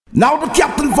Now the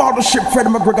captain for the ship, Freddie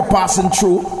McGregor, passing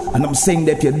through, and I'm saying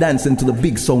that you're dancing to the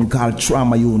big song called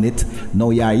Trauma Unit. Now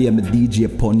you hear me DJ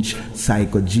Punch,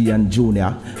 Psycho G and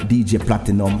Junior, DJ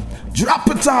Platinum. Drop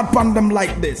it out on them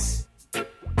like this.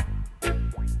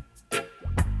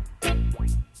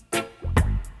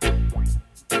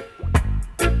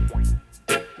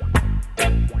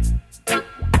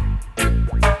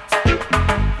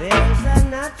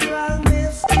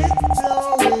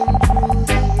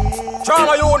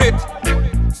 Trauma Unit.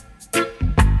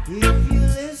 If you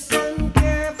listen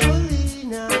carefully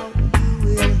now, you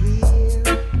will hear.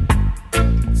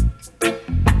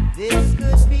 This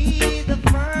could be the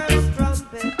first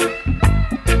trumpet,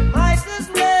 might as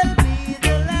well be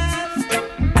the last.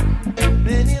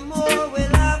 Many more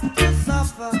will have to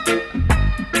suffer,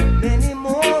 many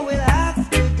more will have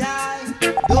to die.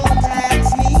 Don't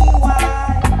ask me why.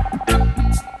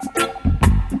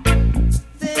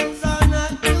 Things are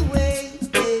not the way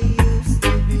they used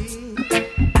to be.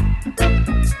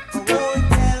 I won't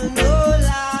tell no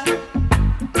lie.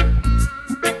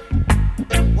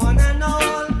 One and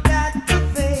all got to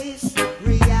face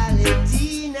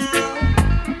reality now.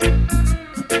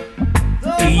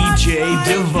 DJ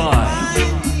Divine.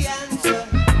 Find the answer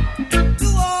to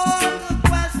all the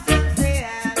questions they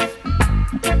ask.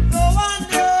 Though I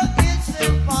know it's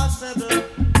impossible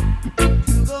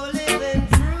to go living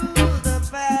through the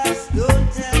past. Don't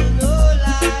tell no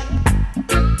lie.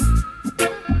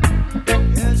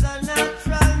 There's a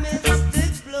natural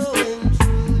mystic blowing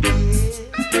through the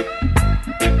air.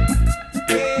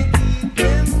 Can't keep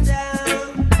him down.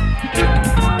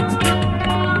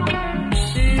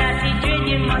 Natty dread,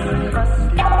 you mustn't fuss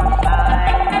no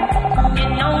fight. You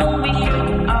know we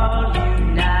should all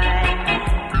unite.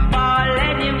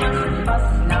 Ballin', you mustn't fuss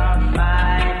no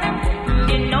fight.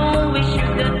 You know we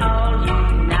should all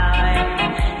unite.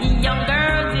 Young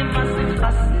girls, you mustn't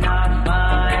fuss no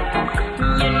fight.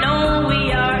 You know we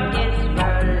are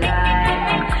Israelite.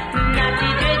 Natty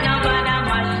dread, nobody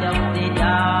mash up the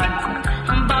dance.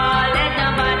 Ballin',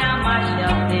 nobody mash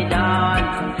up the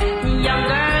dance. Young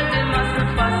girls, you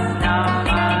mustn't fuss no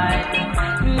fight.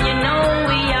 You know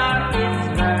we are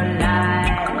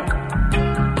Israelite.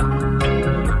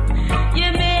 You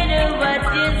better what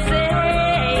you say.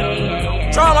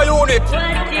 Trauma Unit.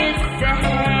 What you say.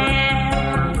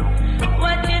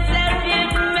 What you said you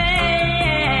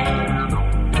made.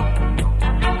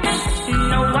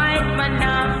 No white man,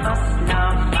 no fuss, no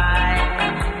fight.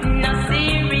 No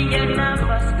Syria, no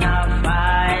fuss, no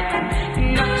fight.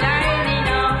 No Charlie,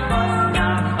 no fuss, no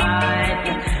fight.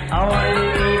 Only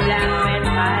black men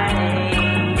fighting.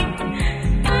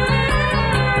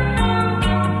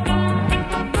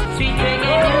 Sweet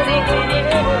reggae music with it.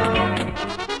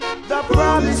 The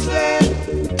promised land,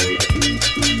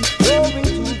 going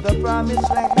to the promised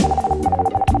land.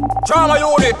 Trauma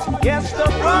Unit. Yes, the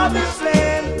promised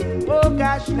land. Oh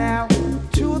gosh, now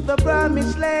to the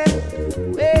promised land.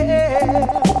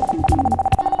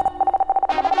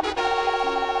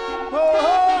 Well,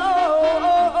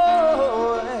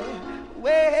 oh,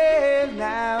 well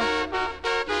now.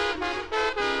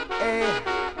 Hey.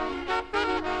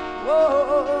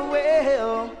 Oh,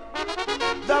 well,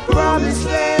 the promised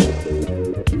land,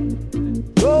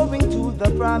 going to the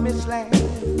promised land.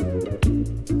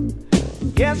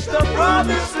 Yes, the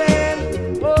promised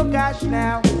land. Oh gosh,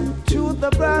 now to the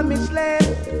promised land.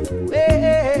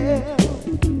 Well,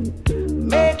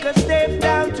 make a step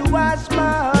down to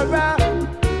Asmara.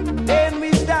 Then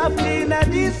we stopped in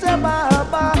Addis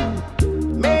Ababa.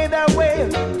 Made our way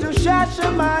to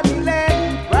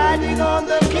Shashamaniland, riding on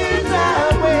the King's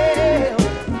Highway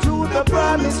to the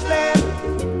promised land.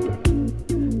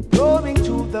 Going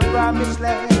to the promised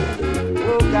land.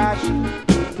 Oh gosh,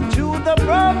 to the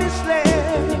promised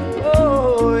land.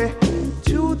 Oh,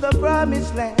 to the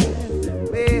promised land.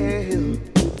 Well,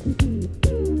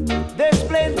 there's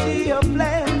plenty of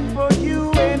land for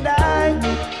you and I,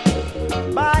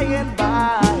 by and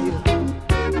by.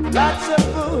 Lots of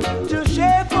food to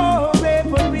share for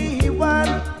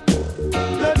everyone.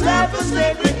 No time for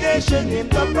segregation in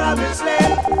the promised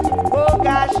land. Oh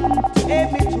gosh,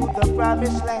 take me to the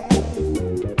promised land.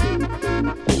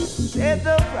 There's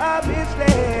the promised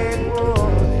land. Oh,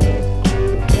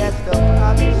 yes, the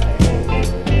promised land.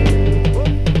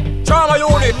 Trauma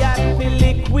Unit. Tired me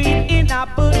liquid in a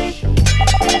bush.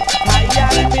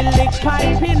 Tired me lick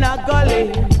pipe in a gully.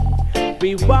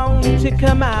 We want to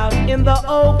come out in the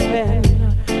open,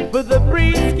 but the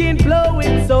breeze can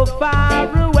blowing so far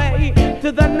away.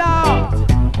 To the north,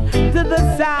 to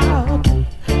the south,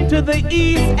 to the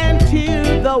east and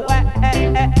to the west.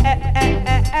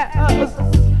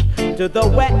 to the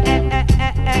west.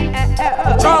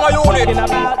 Drama unit. Talking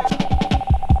about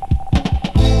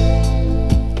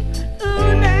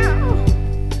ooh now,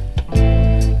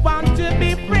 want to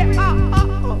be free.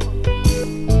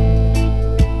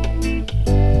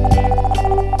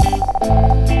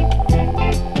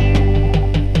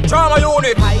 Drama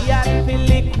unit. Tired fi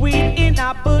lick weed in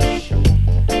a bush,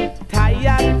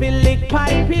 tired fi lick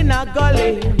pipe in a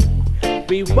gully.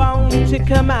 We want to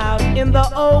come out in the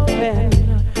open,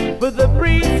 with the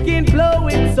breeze skin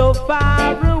blowing so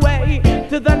far away,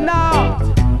 to the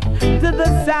north, to the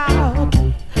south,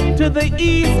 to the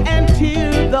east and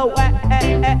to the west,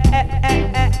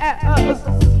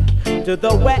 to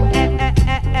the west.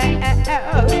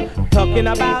 Talking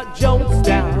about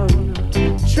Jonestown,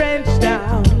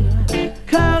 Trenchtown,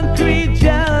 concrete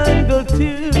jungle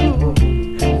too.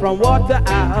 From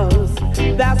Waterhouse,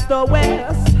 that's the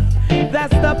west.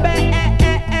 That's the best.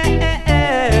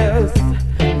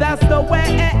 That's the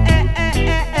west.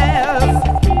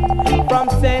 From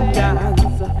St.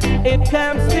 John's, it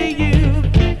comes to you,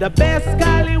 the best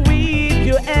golly weed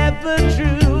you ever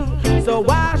drew. So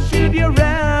why should you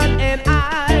run and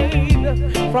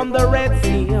hide from the red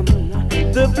seam,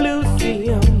 the blue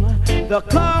seam, the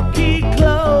corky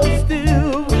close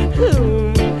to?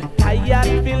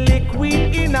 Tired fi lick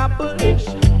weed in a bush,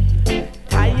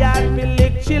 tired fi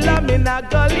lick chillum in a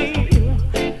gully.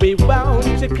 We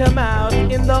want to come out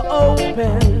in the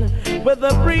open, with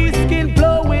the breeze skin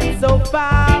blowing so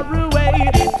far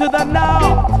away, to the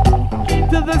north,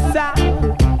 to the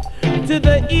south, to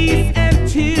the east and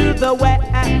to the west,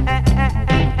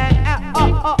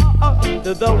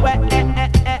 to the west.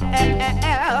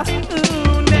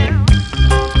 Ooh, now.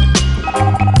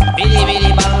 Biddy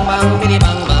biddy bang bang, biddy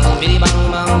bang bang, biddy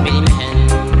bang bang, biddy man.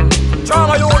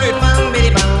 Drama unit. Bang biddy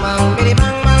bang bang, biddy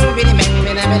bang bang, biddy man.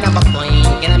 Biddy man, I'm a boy.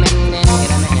 Get a man,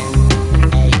 get a man.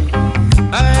 Hey.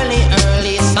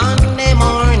 Early Sunday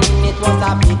morning, it was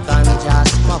a pick and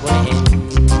just bubble in.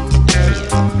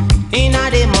 Inna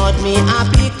the mud, me a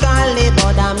pick and lay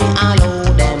bother me allow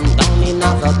them down in a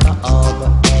the tub.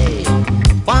 Hey.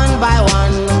 One by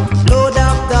one, load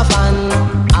up the van,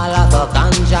 all of the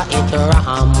ganja it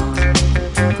ram.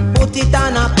 Put it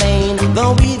on a plane, then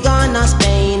we gonna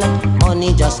Spain.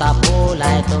 Money just a pour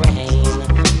like rain.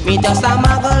 Me just a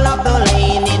muggle up the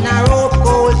lane in a rope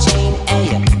gold chain.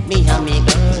 Hey, me and me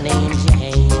girl named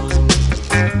Jane.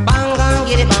 Bangang,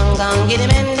 giddy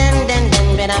men, den,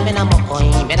 better me na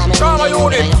mokoy, better me. Drama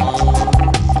unit.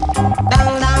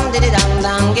 Dang, diddy,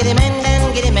 dang, giddy men, den,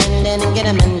 get a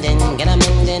men, den, get a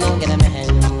men, den.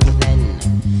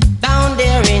 Down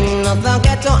there in the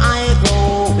ghetto I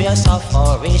go, where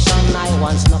sufferation I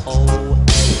once know.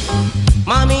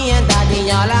 Mommy and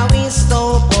daddy all are we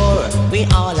so poor, we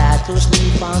all had to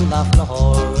sleep on the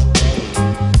floor.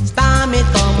 Storm it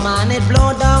come and it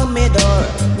blow down me door,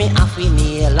 me have to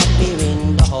nail up the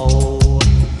window.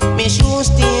 Me shoes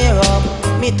tear up,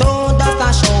 me toe dust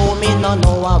a show, me no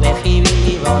know where fi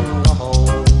really run go.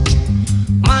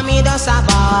 Mommy does a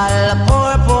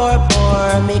ball,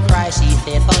 poor, me cry, she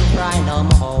said don't cry no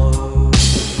more.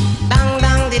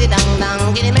 Dang, diddy,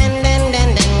 dang, giddy men,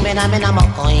 den, better me na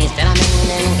mokoy, better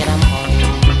men, get a mokoy.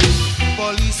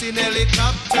 Police in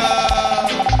helicopter,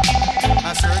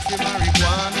 I search for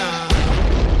marijuana.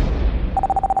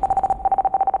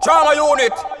 Drama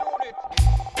unit.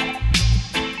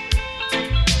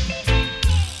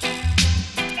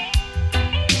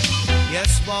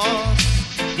 Yes, boss.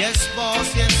 Yes, boss.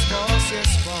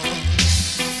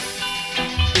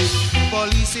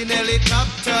 Police in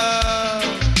helicopter,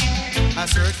 I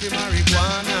search for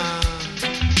marijuana.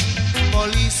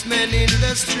 Policemen in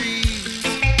the streets,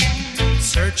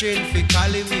 searching for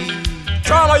cali weed.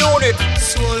 Drama unit.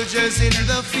 Soldiers in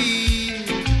the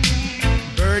field,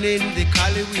 burning the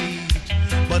cali weed.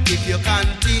 But if you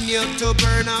continue to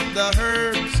burn up the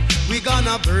herbs, we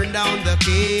gonna burn down the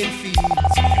cane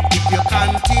fields. If you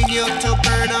continue to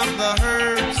burn up the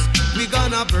herbs, we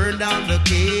gonna burn down the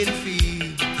cane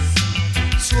fields.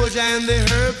 Soldier in the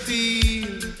herb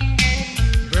field,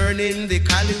 burning the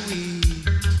cali weed.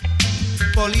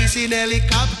 Police in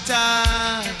helicopter,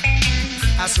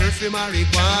 I search for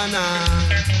marijuana.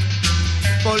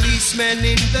 Policemen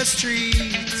in the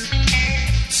streets,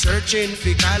 searching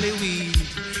for cali weed.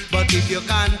 But if you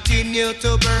continue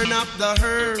to burn up the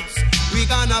herbs, we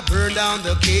gonna burn down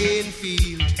the cane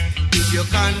field. If you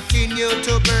continue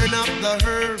to burn up the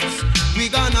herbs, we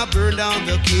gonna burn down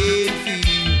the cane fields.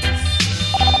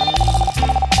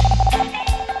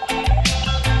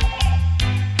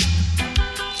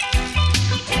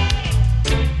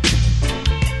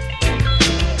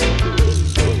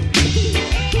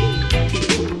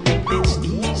 It's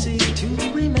easy to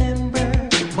remember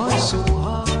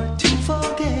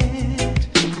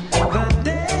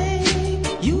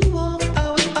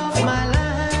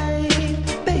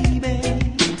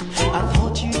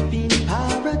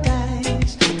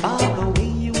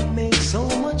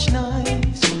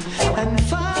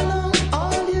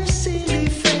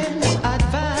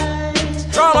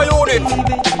Drama unit.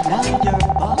 Now you're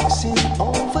boxing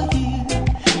over here,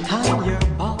 and you're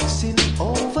boxing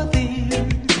over there.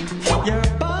 You're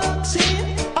boxing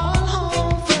all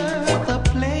over the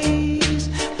place,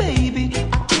 baby.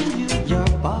 I tell you,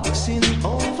 you're boxing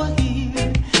over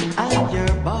here, and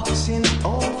you're boxing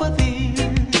over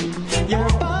there. You're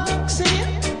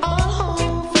boxing all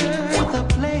over the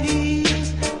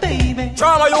place, baby.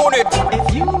 Drama unit.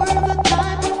 If you were the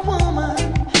type of woman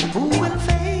who will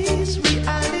face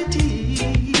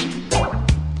reality,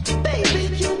 baby,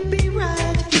 you'd be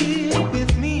right here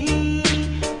with me,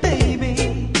 baby.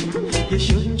 You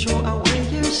shouldn't throw away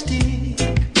your stick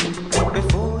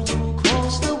before you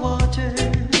cross the water.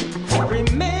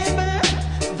 Remember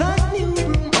that new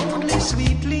room only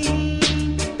sweetly,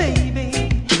 baby,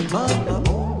 but the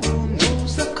old room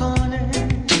knows the corner.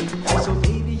 So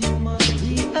baby, you must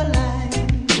realize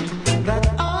that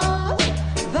all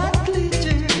that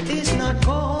glitter is not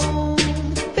gold,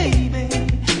 baby.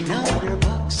 Now you're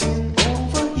boxing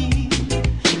over here,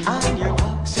 and you're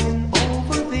boxing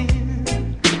over there.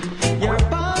 You're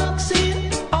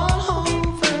boxing all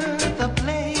over the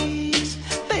place,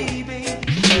 baby.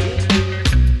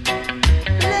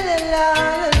 La la la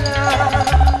la la,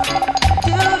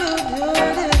 do do do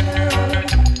do,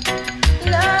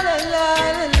 la la la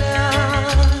la la.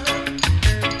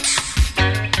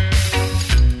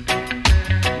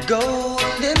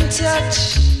 Golden touch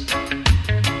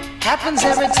happens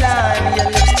every time your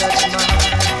lips touch mine.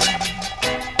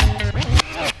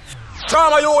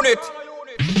 Drama unit.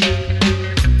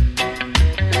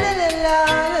 La la la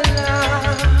la la,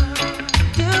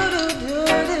 do do do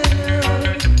do,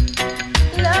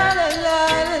 la la la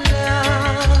la la.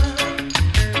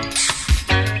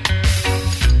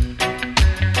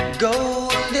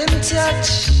 Golden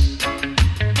touch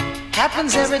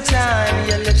happens every time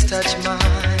your lips touch mine.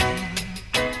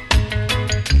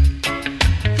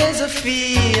 There's a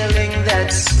feeling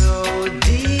that's so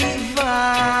divine.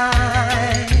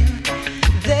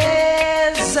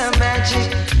 There's a magic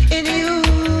in you.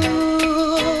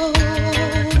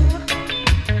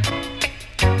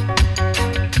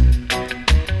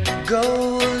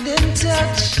 Golden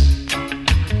touch.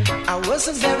 I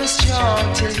wasn't very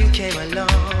strong till you came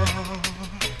along.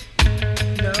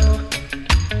 No,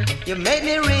 you made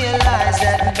me realize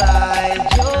that by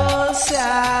your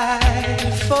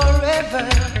side forever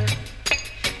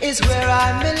is where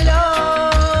I belong.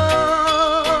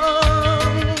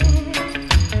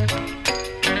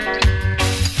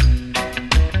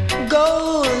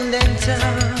 Golden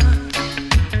touch.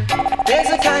 There's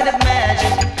a kind of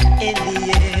magic in the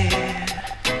air.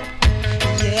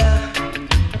 Yeah.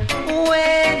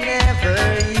 Whenever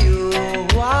you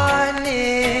are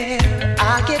near, I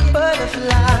get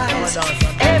butterflies.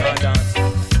 Every dance.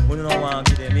 We don't want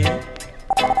to them here.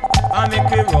 I make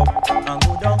we rub and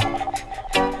go down.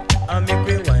 I make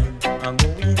we wine and go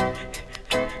in.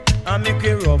 I make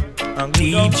we rub and go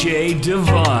down. DJ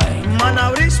Divine. Man,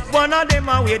 I wish one of them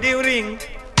away the ring.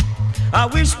 I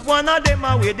wish one of them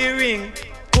away the ring.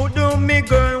 Could do me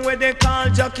girl where they call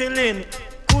Jacqueline.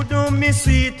 Could do me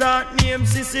sweetheart named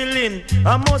Cicilline.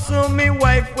 I must do me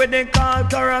wife where they call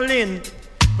Caroline.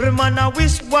 But man, I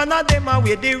wish one of them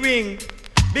away the ring.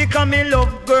 Because me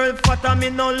love girl fat and me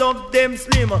no love them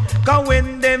slim. Cause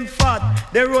when them fat,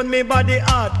 they run me body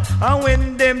hard. And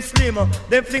when them slim,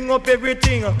 they fling up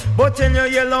everything. But tell your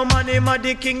yellow man him a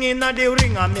the king in a the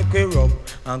ring. And make we rub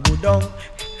and go down.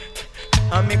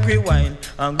 And make we wine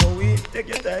and go in. Take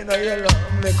your time now yellow.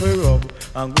 Make we rub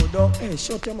and go down. Hey,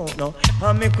 shut your mouth now.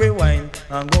 And make we wine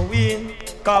and go in.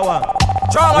 Kawa.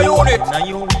 Drama unit. Now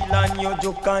you wheel and you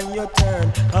joke and you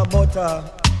turn. A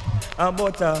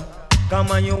butter.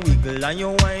 Come and you wiggle and you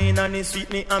whine and you sweet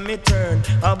me and me turn.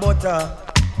 A butter.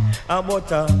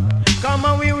 Come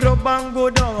and we rub and go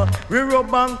down. We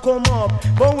rub and come up.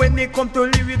 But when they come to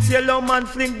lyrics, yellow man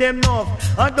fling them off.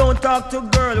 I don't talk to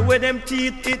girl where them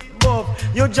teeth it buff.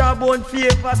 Your jawbone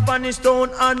favor Spanish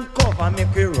town and cuff. And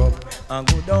make we rub and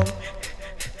go down.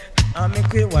 And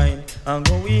make we whine and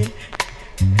go in.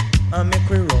 And make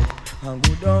we rub and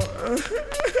go down.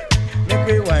 Make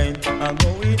we wine and go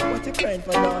in. What you crying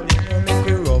for, darling? Make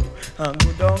we rub and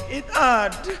go down. It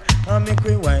hard. And make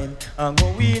we wine and go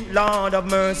in. Lord of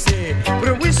mercy.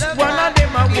 But wish one of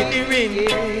them are with the ring.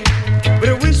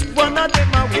 But wish one of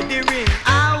them are with the ring.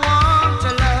 I want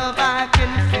a love I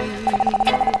can feel.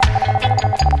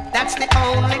 That's the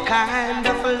only kind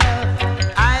of love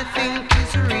I think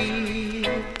is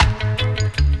real.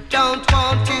 Don't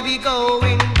want to be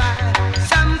going by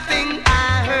something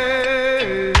I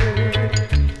heard.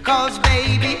 Cause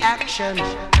baby actions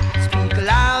speak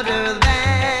louder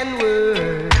than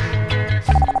words.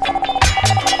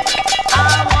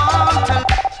 I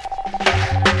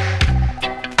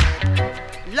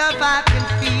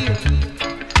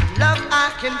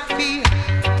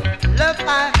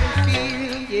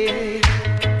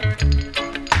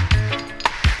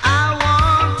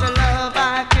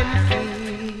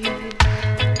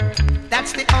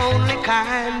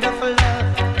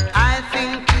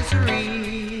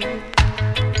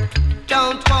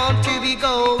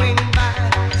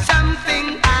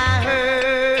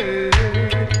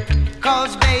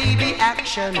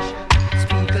action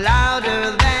speak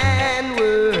louder than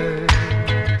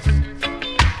words.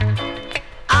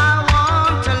 I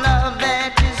want a love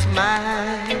that is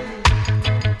mine.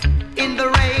 In the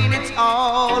rain it's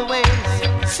always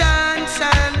sun,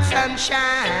 sun,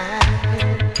 sunshine.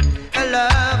 A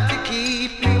love to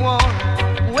keep me warm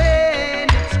when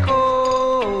it's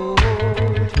cold.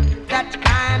 That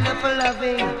kind of a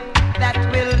loving that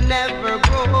will never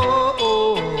grow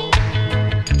old.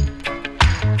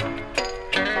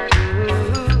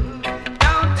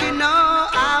 Don't you know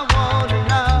I want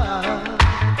love?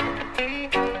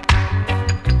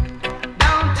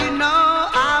 Don't you know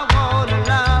I want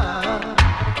love?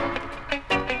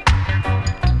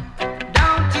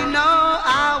 Don't you know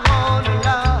I want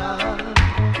love?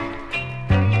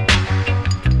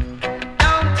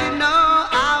 Don't you know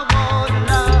I want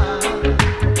love?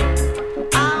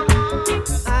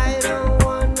 I don't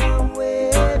wanna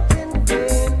wait in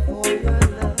vain for your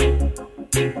love.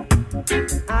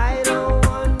 I don't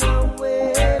wanna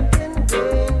wait in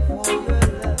vain for your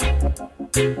love.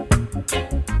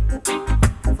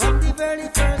 From the very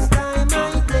first time I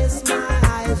place my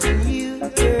eyes on you,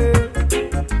 girl,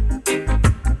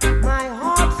 my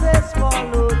heart says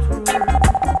follow through.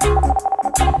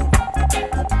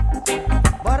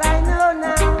 But I know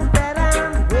now that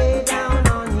I'm way down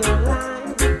on your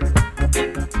line.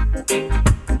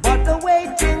 But the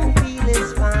waiting feel is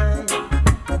fine.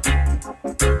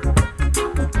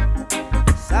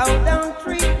 So don't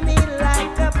treat me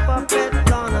like a puppet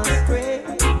on a string.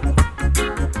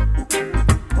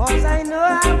 'Cause I know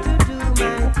how to do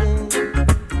my thing.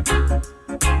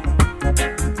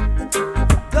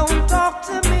 Don't talk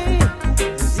to me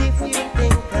as if you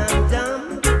think I'm dumb.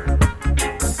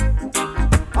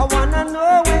 I wanna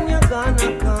know when you're gonna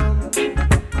come.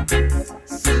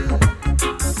 See,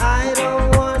 I don't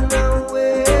wanna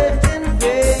wait in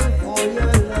vain for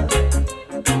your love.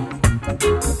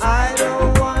 I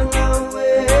don't wanna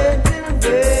wait in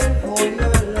vain for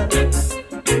your love.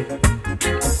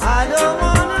 I don't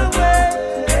wanna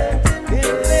wait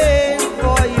in vain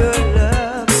for your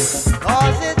love.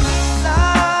 'Cause it's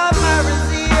summer is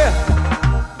here,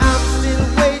 I'm still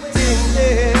waiting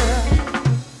there.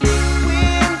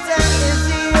 Winter is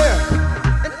here,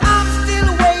 and I'm still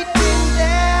waiting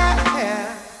there.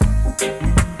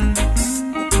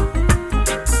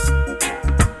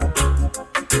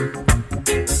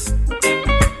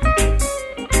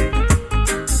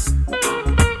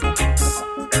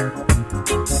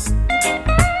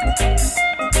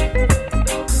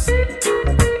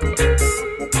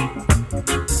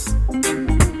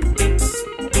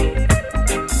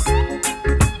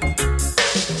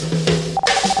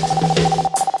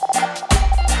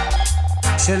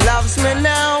 She loves me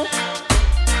now.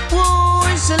 Ooh,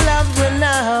 she loves me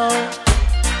now.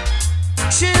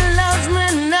 She loves me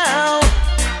now.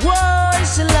 Whoa,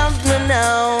 she loves me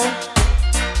now.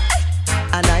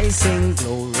 And I sing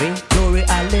glory, glory,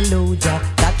 hallelujah.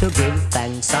 Got to give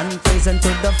thanks and praise unto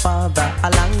the Father. A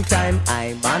long time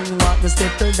I man walk this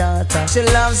little daughter. She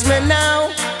loves me now.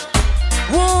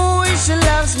 Ooh, she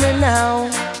loves me now.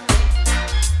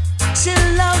 She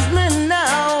loves me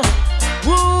now.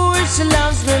 Ooh, she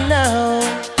loves me now.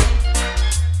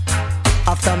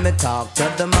 After me talk to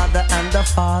the mother and the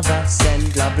father,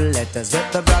 send love letters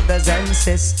with the brothers and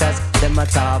sisters. Them a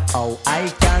talk how I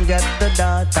can get the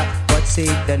daughter, but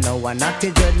see they know one not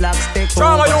the dreadlocks take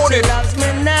Trauma over. She unit. loves me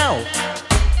now.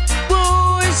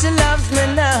 Ooh, she loves me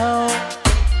now.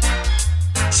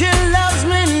 She loves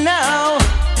me now.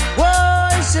 Whoa,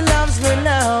 she loves me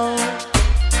now.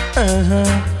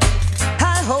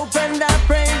 I hope and I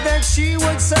pray that she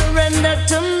would surrender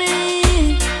to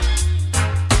me.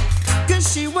 'Cause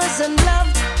she was in love,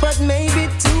 but maybe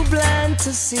too blind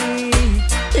to see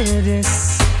it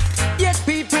is. Yet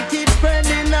people keep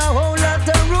spreading a whole lot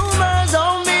of rumors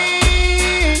on me.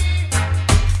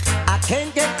 I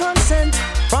can't get consent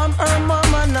from her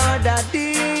mama nor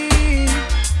daddy,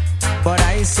 but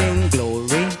I sing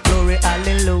glory, glory,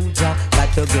 hallelujah. Got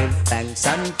to give thanks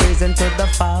and praise unto the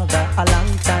Father. A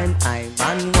long time I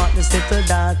man want this little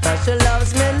daughter. She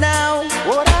loves me now.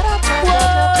 Whoa,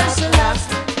 she loves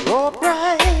me. Rope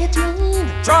right in.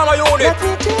 Trauma unit. Let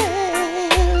me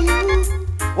tell you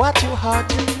what you ought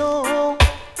to know.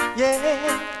 Yeah,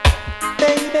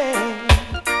 baby.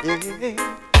 Yeah,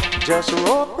 just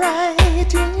rope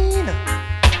right in.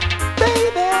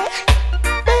 Baby,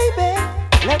 baby.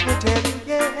 Let me tell you,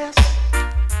 yes,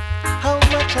 how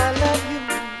much I love you.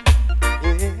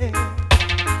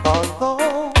 Yeah,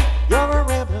 although you're a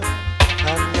rebel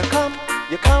and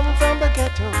you come from the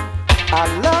ghetto, I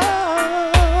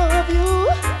love you,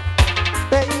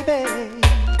 baby.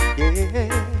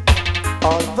 Yeah,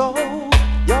 although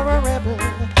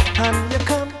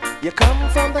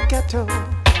from the ghetto.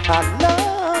 I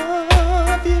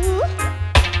love you,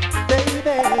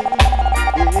 baby.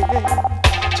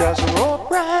 Yeah. Just roll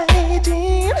right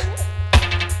in,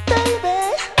 baby,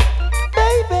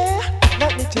 baby.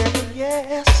 Let me tell you,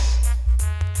 yes,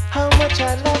 how much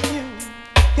I love you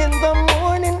in the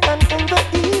morning and in the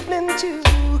evening too.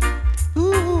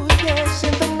 Ooh, yes,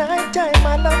 in the nighttime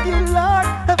I love you, Lord.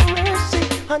 Have mercy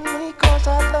on me, 'cause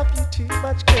I love you too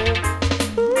much, girl.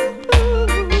 Ooh, ooh.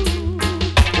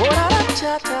 Oh, la la,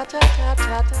 cha cha cha cha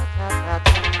cha cha cha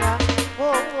cha cha. Oh,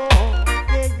 oh,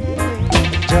 yeah, yeah,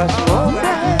 yeah. Just roll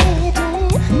right in.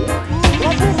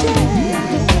 Let me tell you.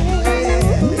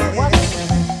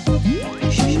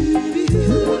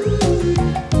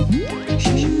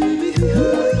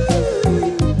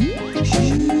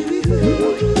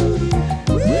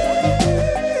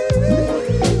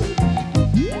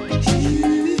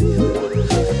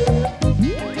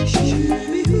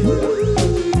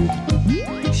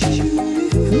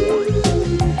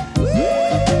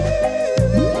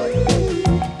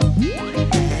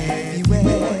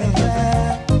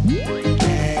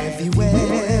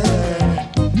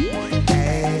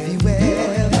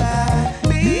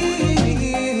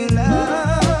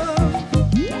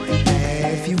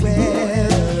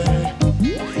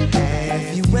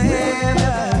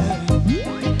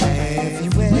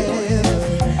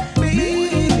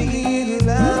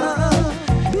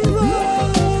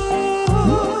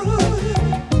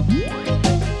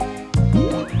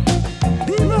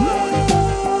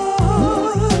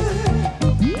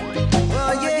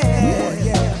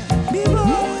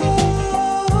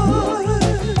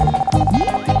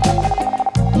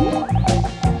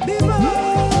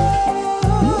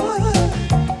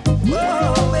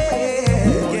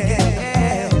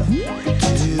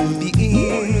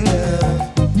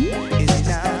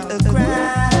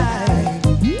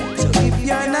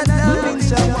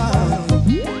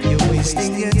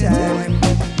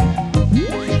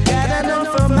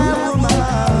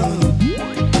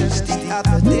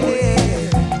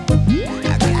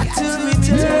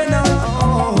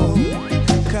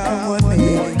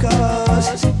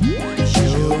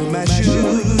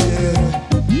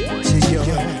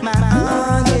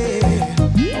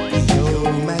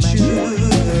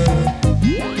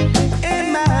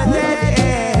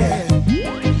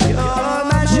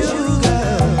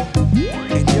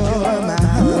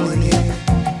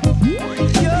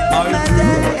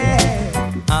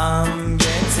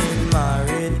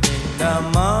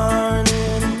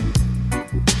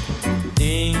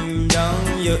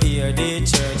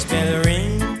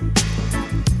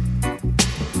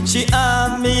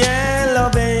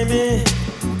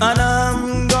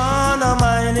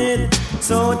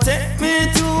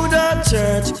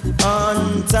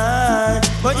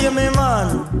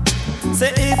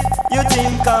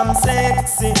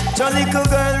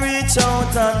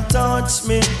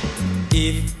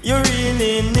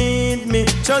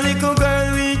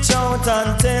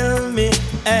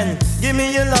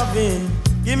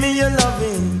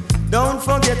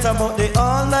 About the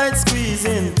all-night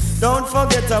squeezing, don't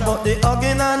forget about the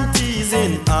hugging and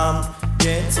teasing. I'm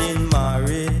getting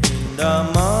married in the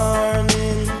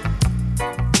morning.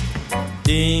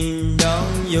 Ding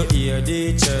dong, you hear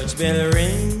the church bell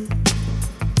ring.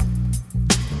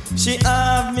 She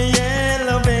have me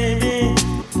yellow baby,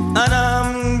 and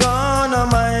I'm gonna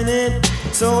mind it.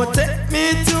 So take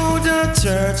me to the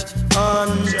church on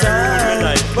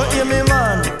time. But hear me,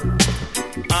 man,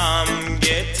 I'm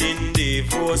getting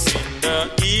divorced in the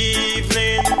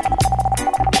evening.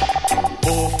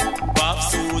 Both Bob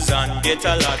Susan get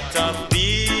a lot of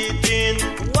beating.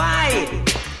 Why?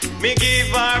 Me give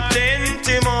her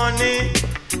plenty money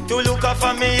to look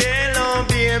after me yellow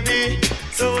baby.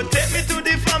 So take me to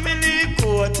the family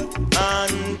court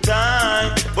on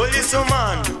time. But listen,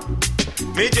 man,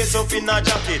 me dress up in a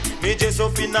jacket, me dress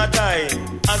up in a tie.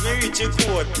 As me reach a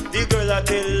court, the girl a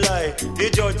tell lie. The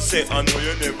judge say, I know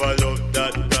you never loved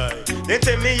that guy. They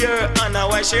tell me your Anna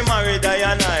why she married I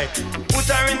and I. Put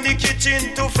her in the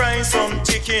kitchen to fry some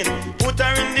chicken. Put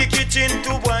her in the kitchen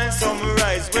to boil some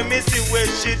rice. When me see where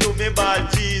she do me bad,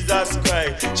 Jesus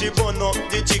Christ. She burn up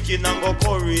the chicken and go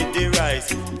curry the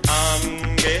rice.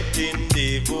 I'm getting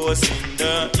divorced in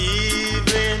the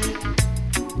evening.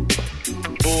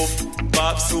 Both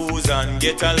Bob Susan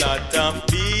get a lot of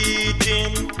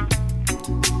beating.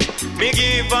 Me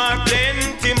give her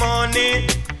plenty money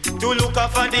to look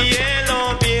after the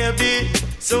yellow baby.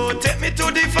 So take me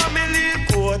to the family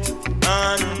court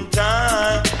on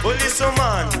time. But listen,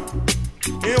 man,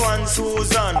 He want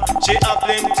Susan, she have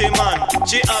plenty man.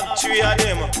 She have 3 of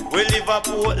them, we live a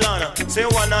Portland. Say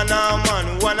one of them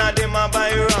man, one of them a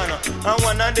Byron, and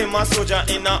one of them a soldier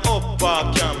in a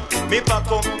upper camp. Me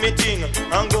pack up me thing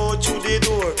and go through the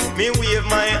door. Me wave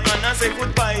my hand and say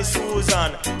goodbye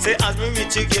Susan. Say as me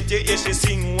reach you get you here, she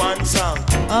sing one song.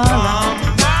 Come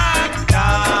back,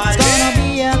 darling. It's gonna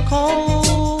be a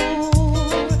cold,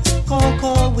 cold,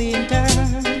 cold winter.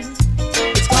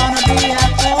 It's gonna be a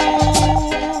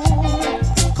cold,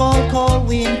 cold, cold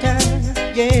winter.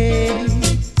 Yeah,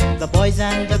 the boys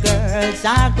and the girls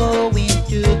are going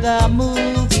to the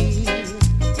movies.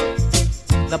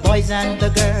 The boys and the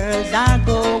girls are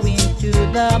going to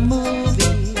the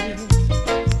movies.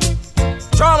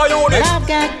 Drama unit. But I've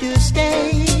got to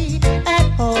stay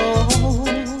at home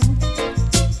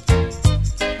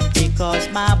because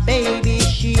my baby,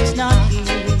 she's not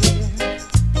here.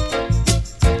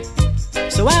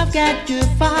 So I've got to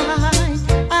find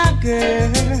a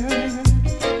girl,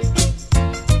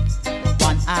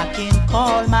 one I can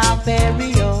call my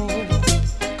very own.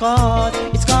 Cause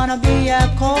it's gonna be a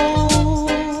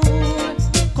cold,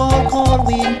 cold, cold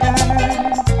winter.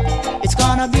 It's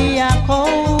gonna be a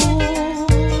cold,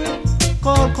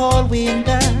 cold, cold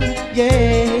winter.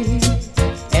 Yeah,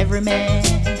 every man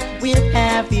will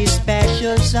have his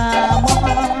special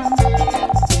someone.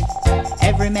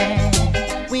 Every man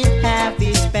will have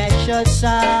his special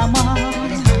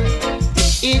someone.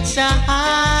 It's a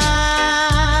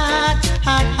hot,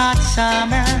 hot, hot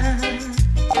summer.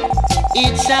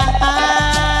 It's a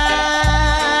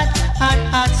hot, hot,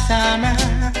 hot summer.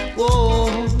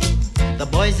 Whoa, the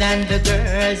boys and the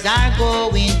girls are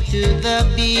going to the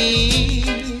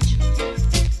beach.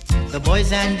 The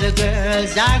boys and the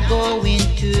girls are going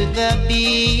to the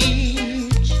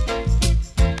beach.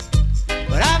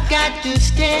 But I've got to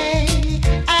stay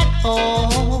at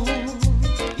home,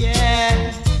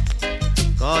 yeah,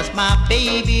 cause my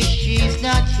baby, she's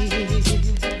not here.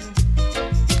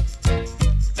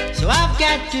 So I've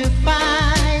got to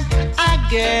find a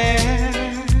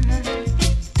girl,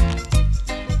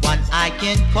 one I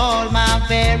can call my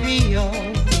very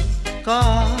own.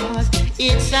 Cause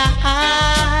it's a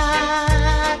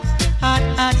hot, hot,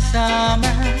 hot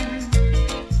summer.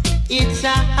 It's a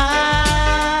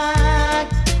hot,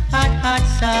 hot, hot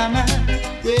summer.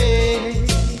 Yeah.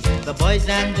 The boys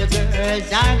and the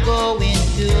girls are going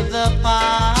to the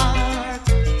park.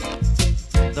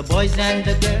 The boys and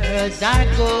the girls are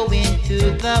going to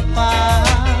the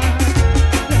park.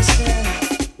 Listen,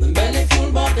 the belly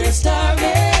full but they're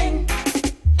starving.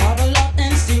 Have a lot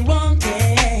and still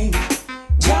wanting.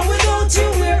 Jah, without you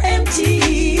we're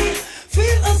empty.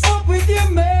 Fill us up with your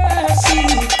mercy.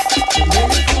 The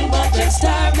belly full but they're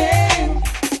starving.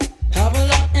 Have a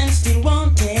lot and still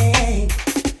wanting.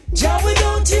 Jah,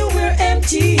 without you we're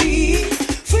empty.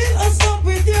 Fill us up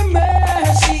with your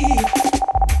mercy.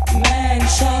 Man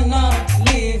shall not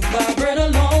live by bread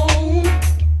alone,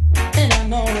 and I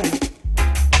know,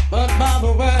 but by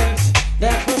the words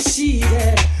that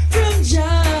proceeded from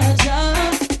Jah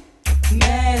Jah.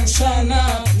 Man shall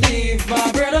not live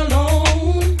by bread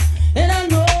alone, and I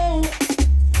know,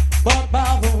 but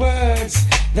by the words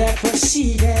that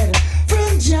proceeded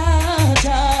from Jah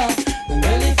Jah. The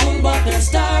belly full but they're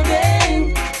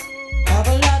starving, have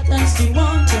a lot and still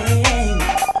wanting.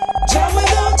 Jah,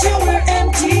 without you we're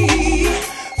empty.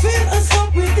 Fill us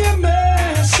up with your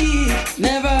mercy.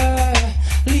 Never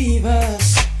leave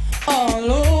us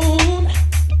alone.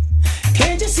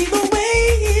 Can't you see the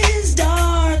way is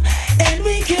dark and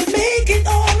we can make it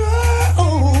on our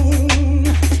own?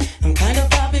 I'm kind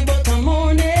of happy but I'm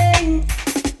mourning.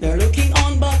 They're looking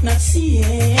on but not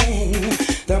seeing.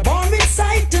 They're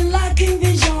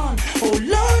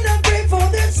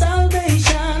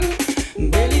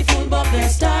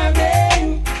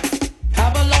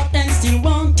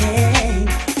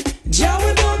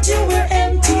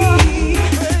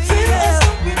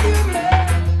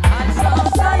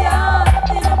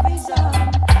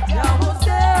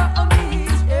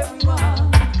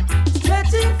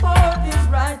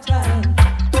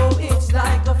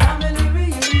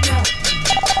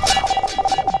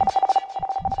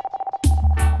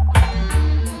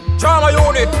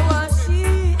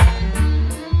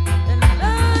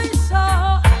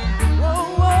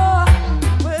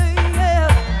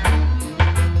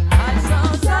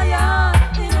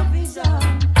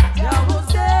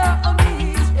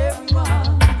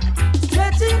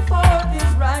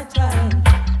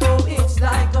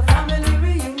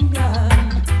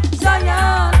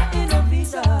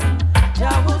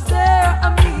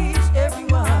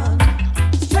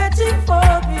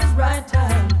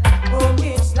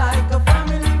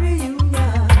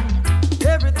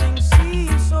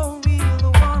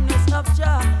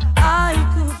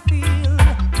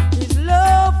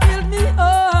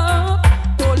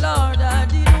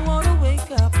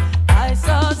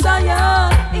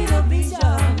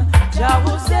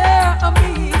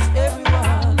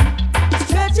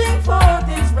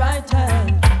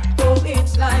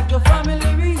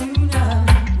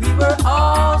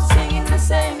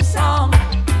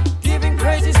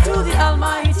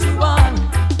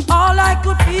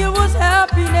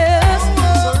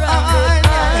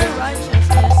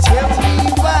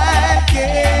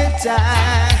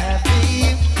that I'll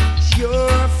be your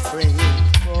friend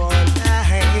for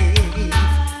life.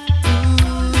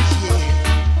 Ooh, yeah.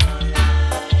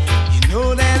 You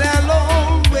know that I'll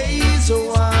always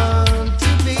want to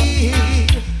be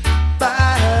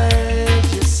by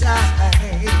your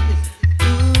side.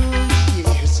 Ooh,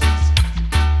 yes.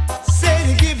 Say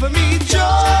to give me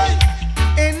joy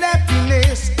and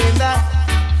happiness, and I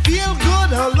feel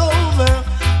good all over.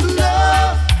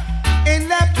 Love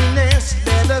and happiness,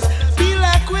 let us be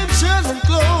like witches and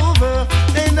clover.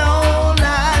 And all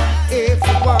I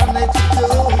ever wanted to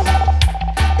do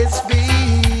is be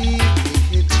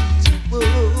with you.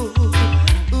 Ooh,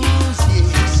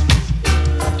 yes.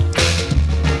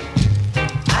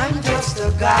 I'm just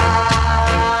a guy,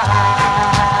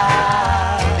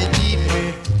 believe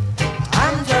me.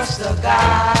 I'm just a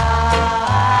guy.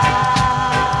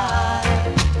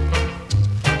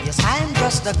 Yes, I'm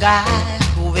just a guy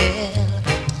who will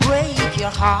break your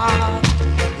heart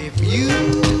if you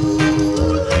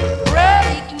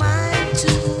break mine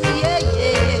too. Yeah,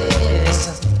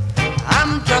 yes.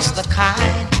 I'm just the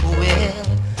kind who will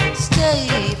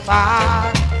stay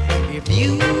far if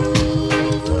you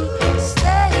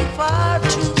stay far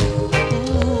too.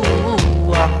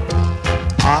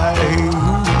 I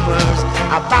rumors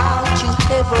about you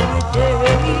every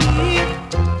day.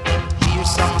 Hear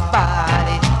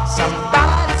somebody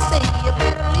say you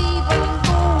better leave and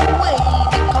go away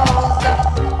because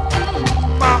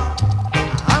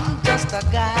I'm just a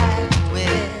guy who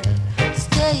will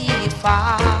stay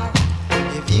far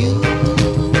if you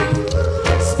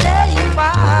stay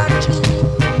far too.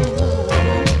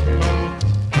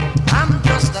 I'm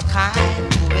just the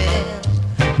kind who will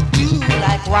do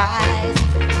likewise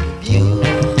if you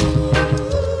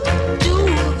do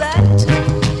that too.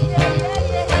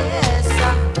 Yes,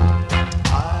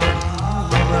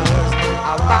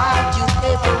 about you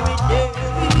every day.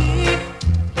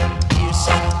 Hear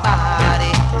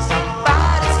somebody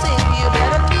say you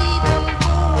better leave and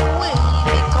go away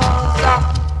because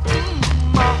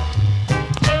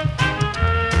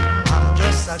I'm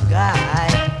just a guy.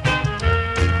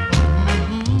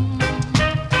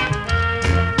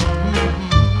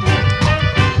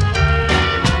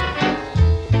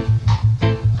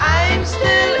 I'm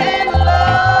still in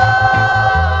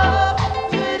love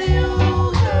with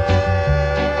you,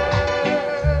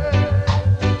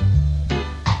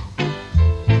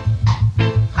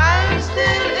 I'm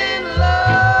still in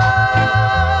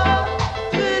love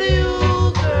with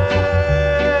you,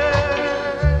 girl.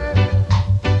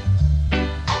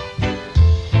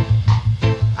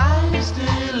 I'm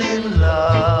still in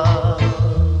love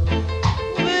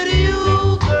with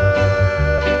you, girl.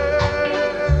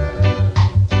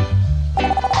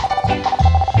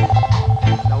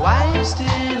 Now I'm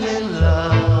still in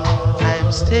love.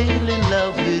 I'm still in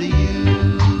love with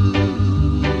you.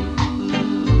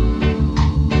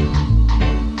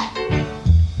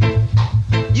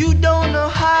 You don't know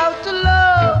how to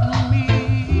love me,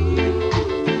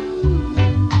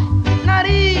 not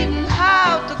even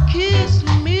how to kiss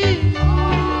me.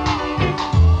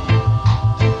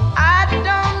 I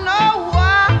don't know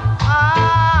why,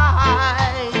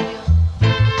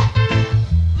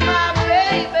 my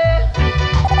baby.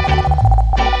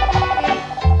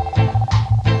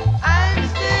 I'm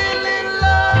still in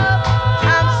love.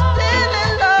 I'm still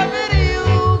in love with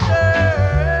you,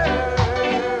 girl.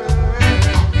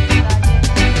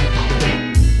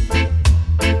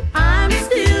 I'm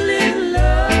still in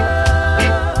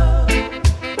love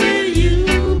with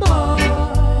you,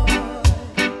 boy.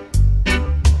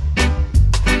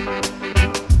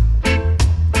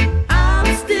 I'm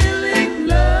still in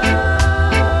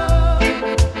love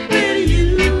with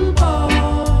you,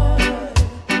 boy.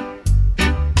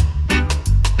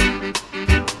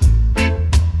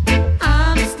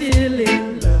 I'm still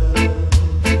in love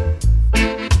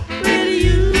with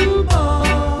you,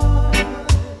 boy.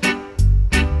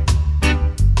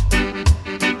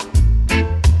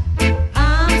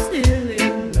 I'm still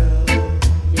in love.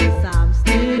 Yes, I'm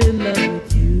still in love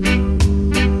with you.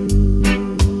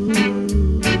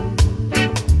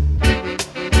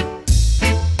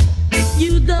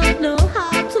 You don't know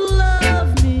how to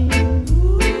love me,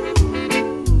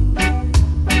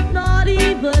 not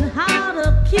even how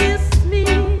to kiss me.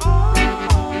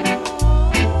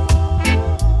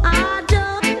 I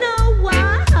don't know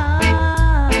why.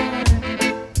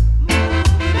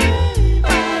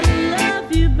 I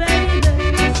love you, baby.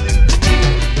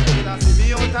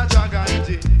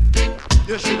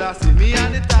 You should have seen me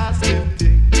on the task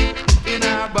thing. In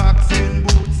our boxing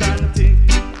boots and thing.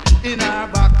 In our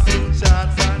boxing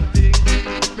shorts and thing.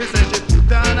 Me say she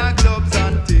put on her gloves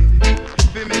and thing.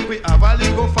 We make we have a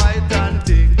little fight and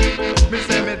thing.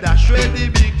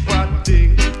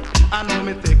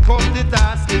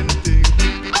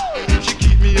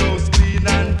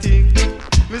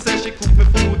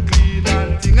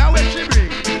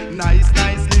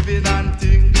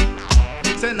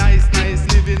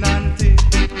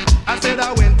 I said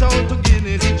I went out to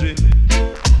Guinness drink.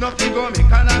 Nothing go make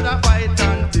another fight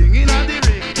and thing in the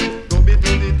ring. Go be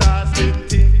to the tasking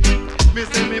thing. Me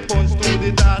say me punch to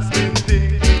the tasking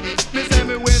thing. Me say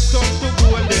me went up to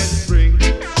Golden Spring.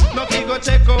 Nothing go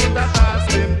check out that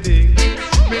tasking thing.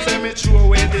 Me say me throw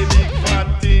away the big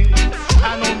fat thing.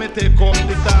 I know me take up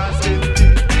the tasking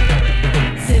thing.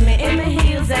 See me in my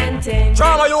heels and ting.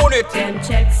 Trauma unit. Them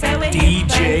checks say we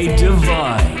DJ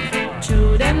Divine.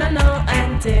 True them no know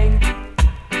and ting.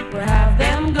 We have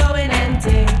them going and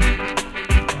ting.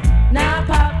 Now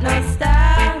pop no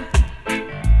style.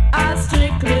 All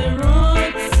strictly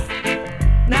roots.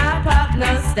 Now pop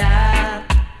no style.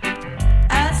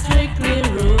 All strictly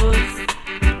roots.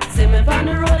 See me on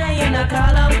the road and you no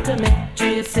call out to me. Do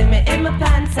you see me in my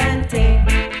pants and ting?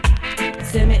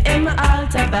 See me in my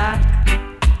altar back.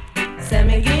 Say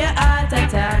me give you heart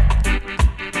attack.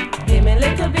 Give me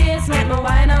little bass, make me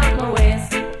wine out my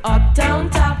waist. Uptown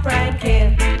top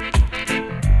ranking.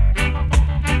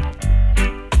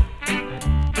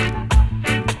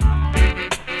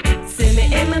 See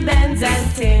me in my Benz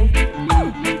and ting.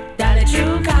 Dolly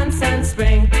true Constant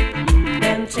Spring.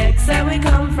 Them checks say we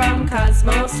come from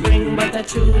Cosmo Spring, but the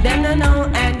true them no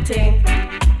know and ting.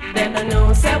 Them no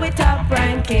know say we top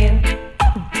ranking.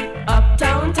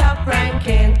 Uptown top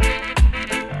ranking.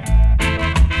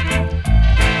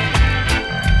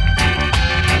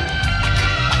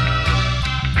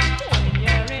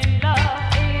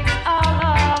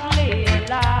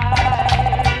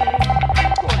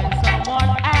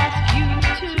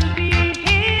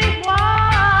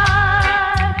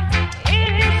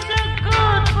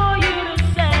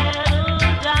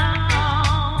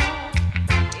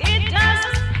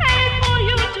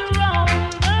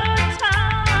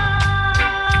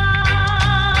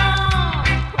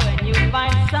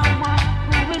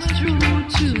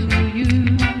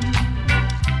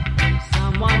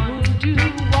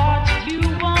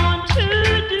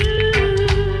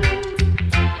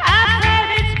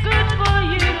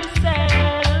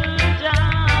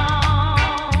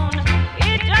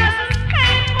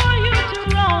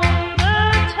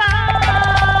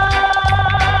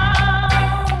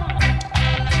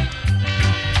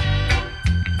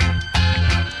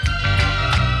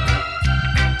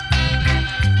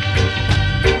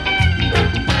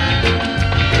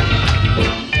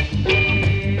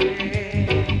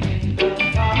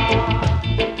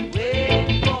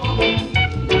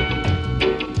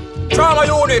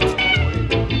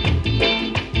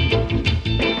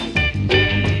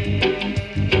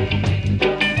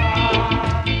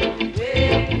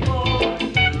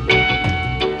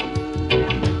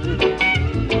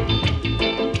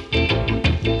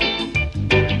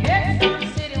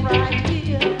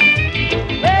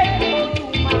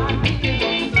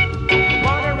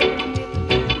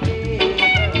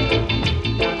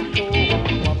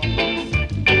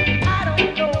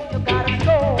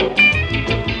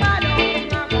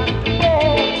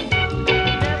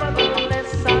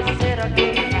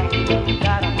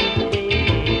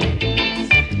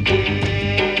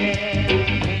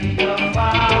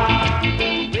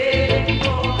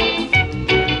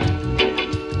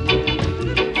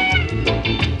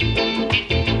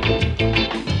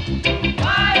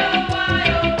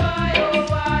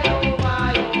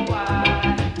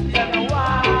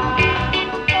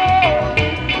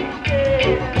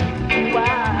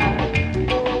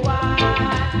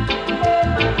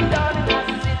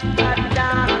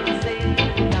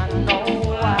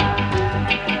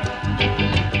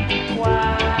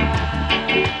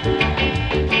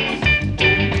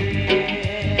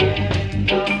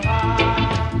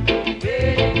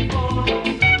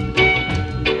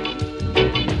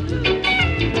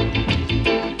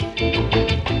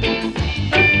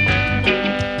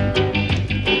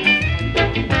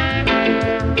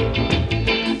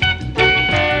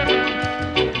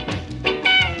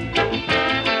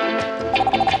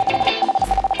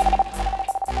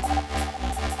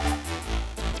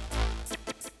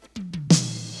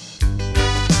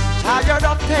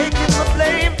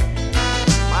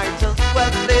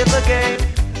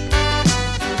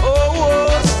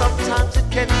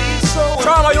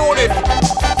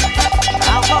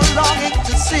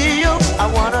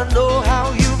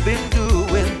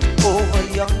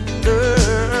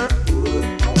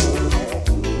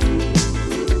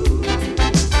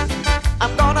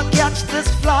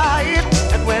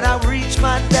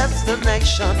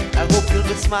 I hope you'll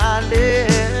be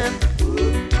smiling,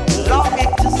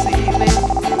 longing to see me.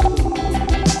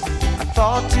 I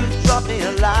thought you'd drop me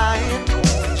a line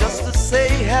just to say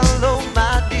hello,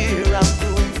 my dear, I'm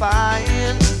doing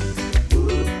fine.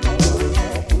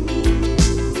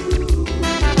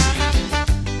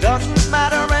 Doesn't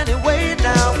matter anyway.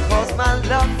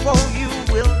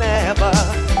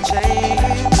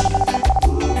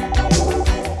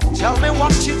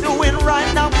 what you doing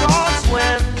right now, cause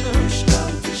when push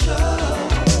comes to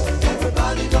shove,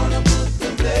 everybody gonna put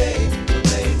the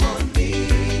blame on me.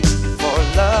 For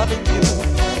loving you,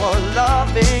 for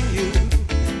loving you.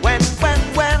 When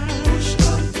push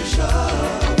comes to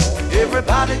shove,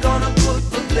 everybody gonna put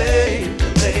the blame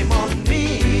on me.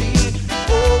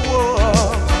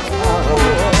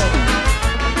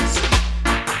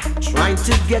 Trying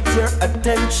to get your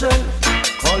attention,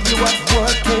 call you at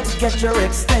work, can't get your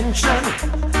extension.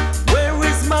 Where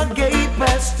is my gate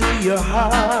pass to your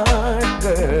heart,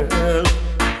 girl?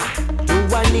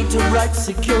 Do I need to write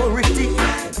security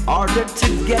in order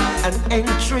to get an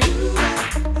entry?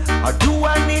 Or do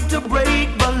I need to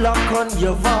break the lock on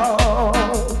your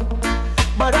vault?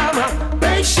 But I'm a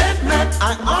patient man,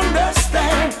 I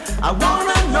understand. I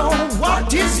wanna know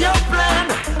what is your plan.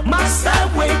 Must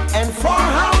I wait and for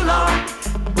how long?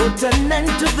 Put an end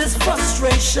to this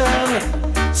frustration.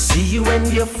 See you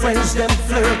and your friends them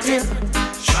flirting,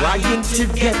 trying to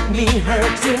get me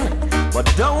hurting.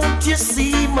 But don't you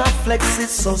see my flex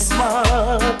is so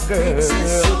smart, girl?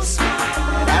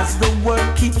 And as the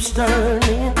world keeps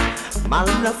turning, my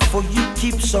love for you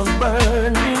keeps on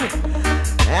burning.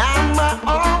 Am I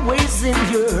always in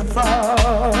your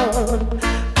thought?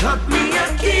 Cut me a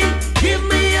key, give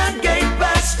me a gate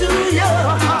pass to your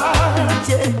heart,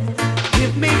 yeah.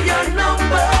 Give me your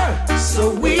number so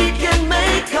we can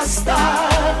make a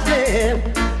start, yeah.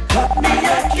 Cut me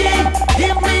a key,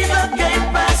 give me the gate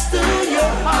pass to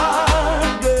your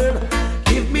heart, girl.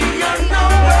 Give me your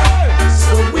number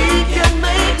so we can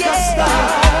make a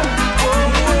start.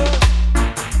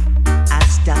 I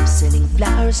stopped sending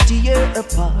flowers to your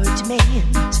apartment.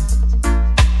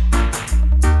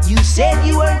 You said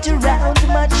you weren't around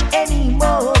much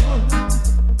anymore.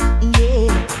 Yeah,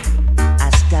 I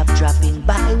stopped dropping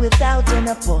by without an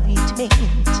appointment.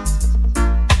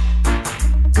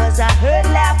 Cause I heard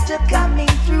laughter coming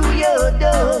through your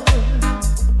door.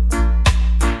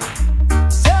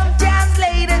 Sometimes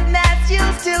late at night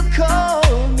you'll still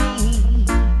call me.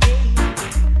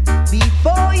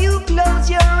 Before you close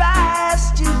your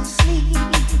eyes to sleep.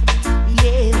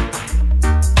 Yeah,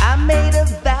 I made a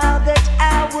vow that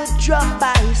I would drop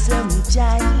by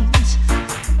sometimes,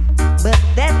 but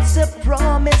that's a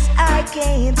promise I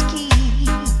can't keep.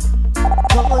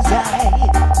 Cause I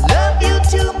love you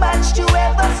too much to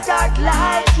ever start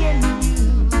liking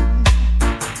you.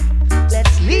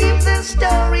 Let's leave the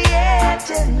story at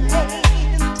an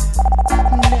end.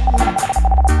 No,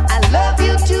 I love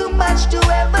you too much to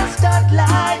ever start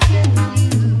liking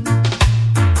you.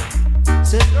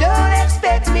 So don't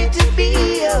expect me to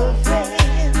be your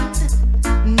friend.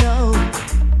 No,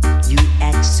 you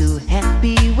act so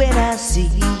happy when I see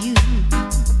you.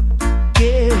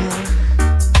 Girl,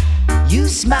 you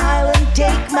smile and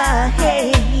take my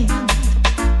hand.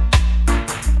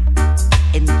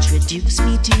 Introduce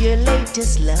me to your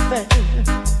latest lover.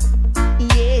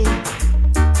 Yeah,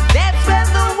 that's when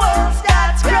the world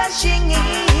starts crashing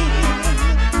in.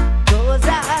 Cause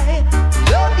I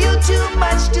love you too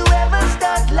much to ever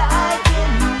start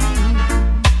liking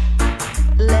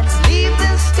you. Let's leave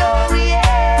the story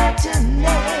at an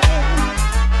end.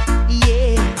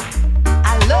 Yeah,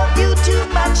 I love you too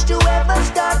much to ever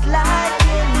start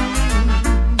liking you.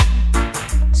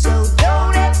 So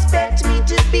don't expect me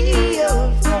to be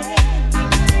your friend.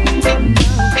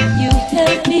 You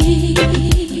held me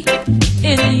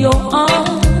in your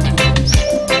arms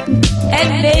and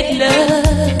made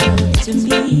love to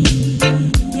me.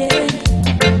 Yeah,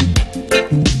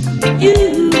 you,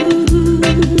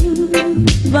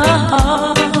 my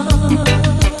heart's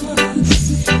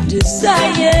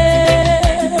desire.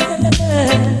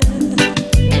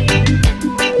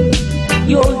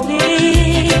 Your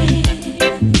lips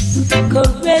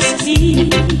caress me,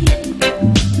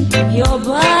 your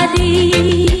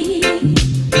body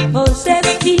possess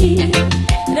me,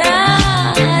 and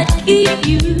I'd keep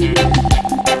you.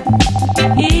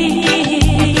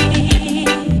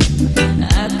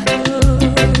 I could.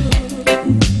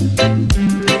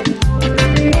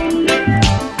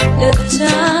 The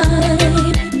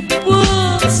time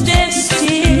would stand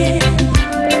still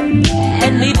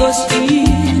and leave us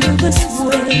this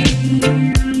way.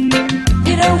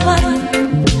 You know what?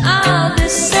 I'll be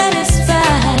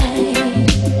satisfied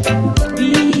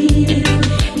being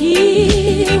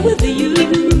here with you.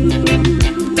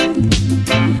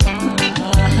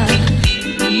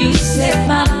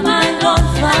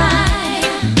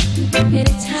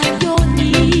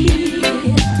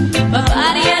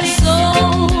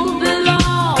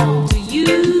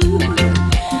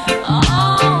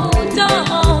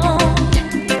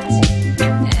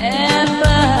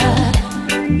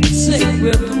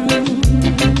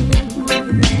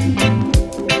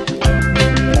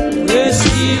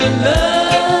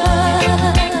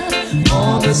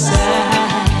 the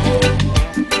side.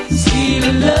 Sweet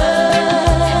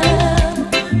love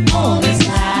on the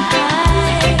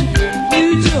side.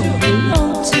 You don't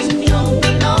belong to me. I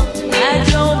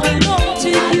don't belong to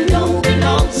you.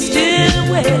 Still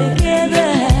we're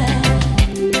together.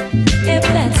 If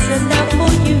that's enough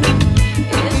for you.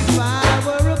 If I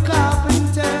were a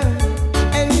carpenter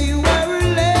and you were a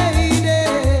lady,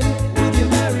 would you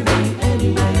marry me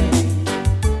anyway?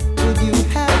 Would you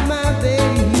have my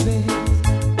baby?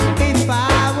 If I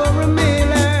were a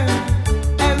miller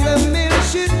and the mill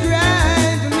should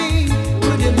grind me,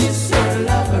 would you miss your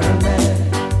lover, man?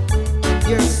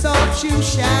 Your soft shoe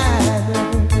shiner,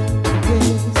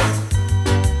 yes.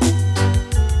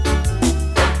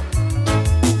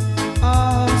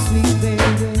 Oh, sweet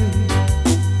baby.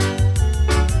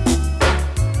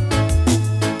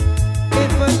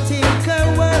 If a tinker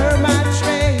were my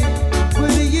trade,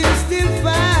 would you still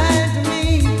find me?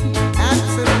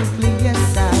 Absolutely, yes,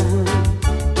 I would.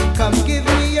 Come give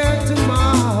me your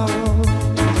tomorrow.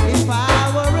 If I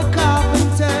were a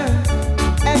carpenter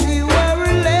and you were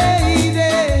a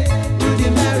lady, would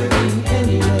you marry me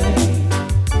anyway?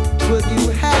 Would you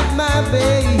have my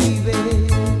baby?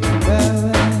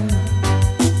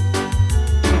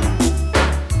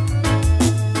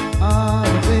 Oh,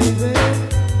 baby.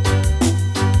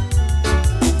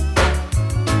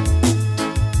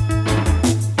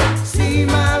 See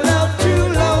my love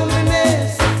through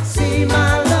loneliness. See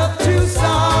my love through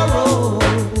sorrow.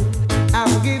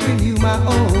 I'm giving you my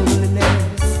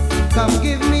onlyness. Come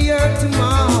give me your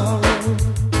tomorrow.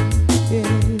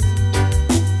 Yes.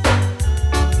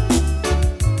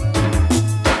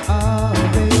 Oh,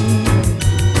 baby.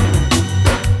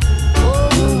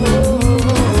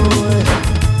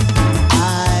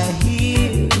 I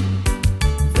hear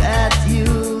that you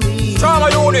leave. Trauma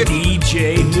unit.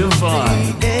 DJ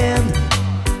Divine. End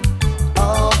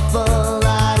of the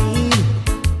line.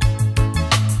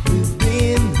 We've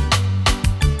been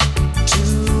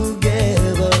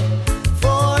together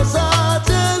for such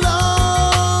a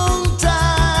long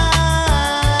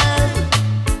time,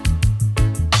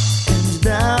 and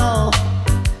now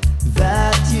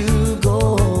that you go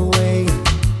away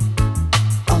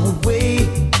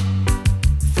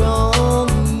from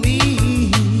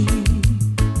me,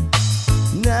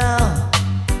 now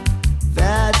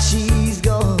that she's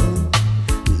gone,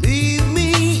 leave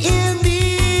me in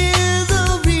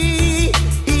misery,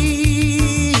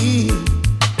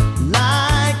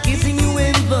 like kissing you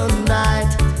in the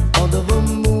night under the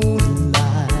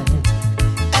moonlight,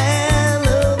 and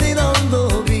loving on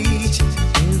the beach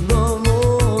in the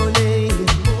morning,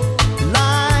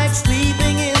 like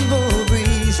sleeping in the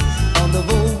breeze under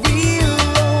the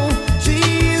willow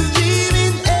trees,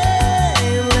 dreaming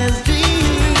endless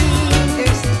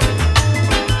dreams.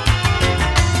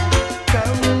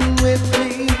 Come with me,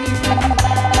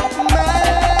 my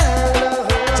love,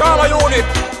 Trauma unit.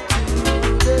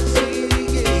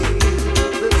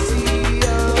 the sea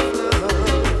of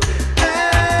love. I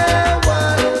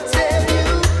wanna tell you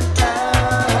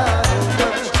how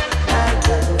much I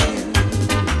love you.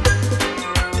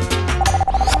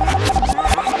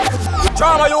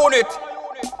 Trauma unit.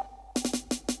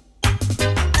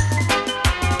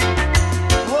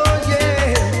 Oh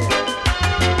yeah.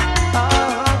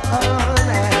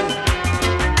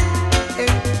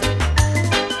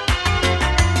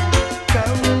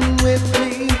 Come with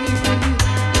me,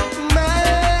 my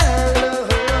love,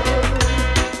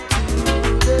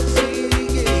 to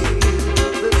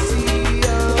the sea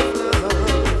of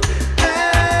love. I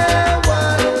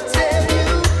wanna tell you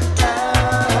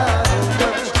how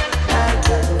much I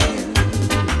love you.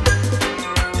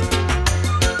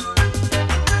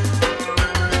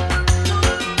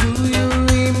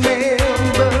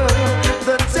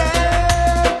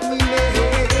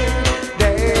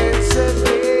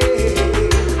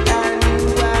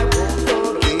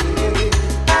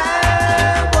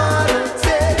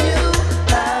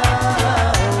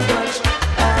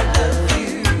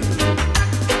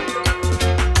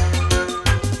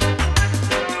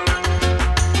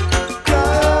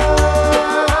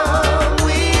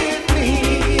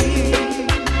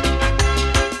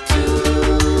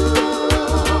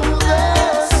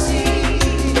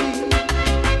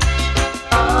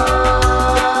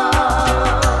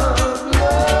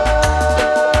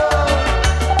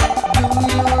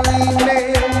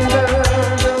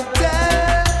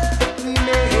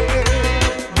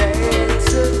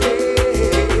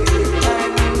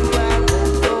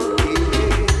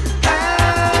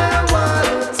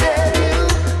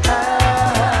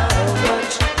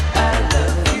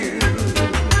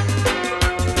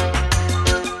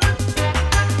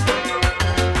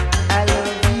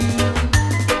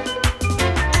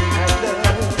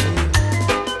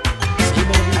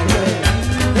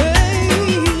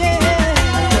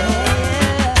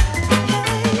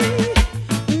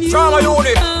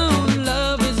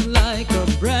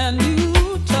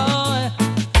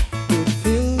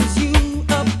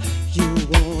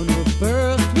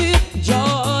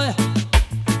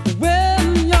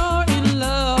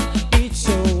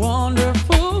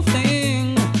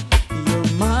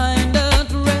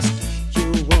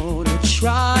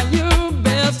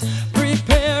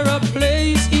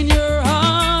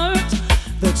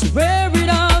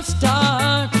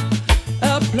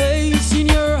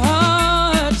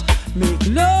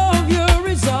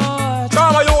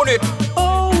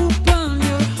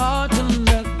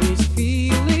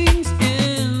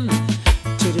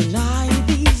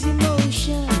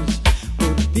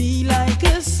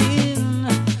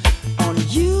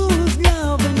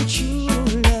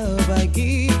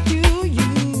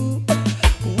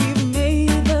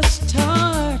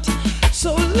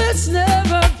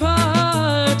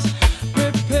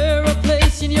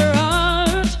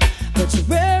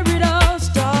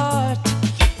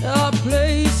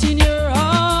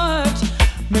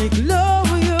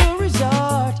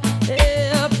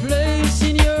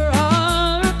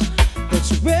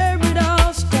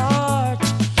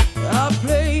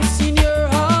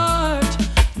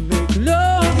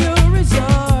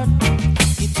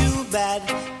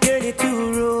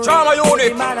 Drama unit.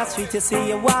 Every man that's sweet, you see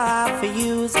you want for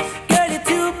use. Girl, you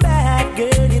too bad,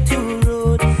 girl, you too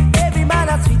rude. Every man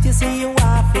that's sweet, you see you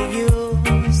want for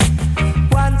use.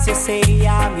 Once you say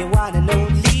I'm your one and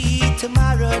only,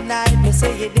 tomorrow night me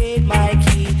say you did my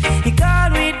key. You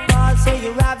call with ball, so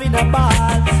you're having a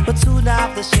ball, but soon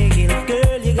after shaking,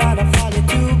 girl, you gotta fall. It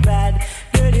too bad,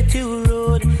 girl, you too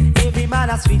rude. Every man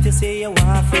that's sweet, you say you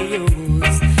want for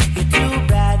use. You're too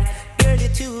bad, girl, you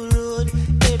too rude.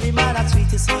 Every man that's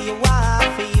sweet, you say you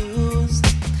want for use.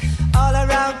 All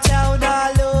around town,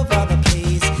 all over the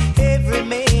place, every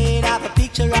man have a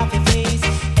picture of your face.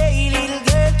 Hey, little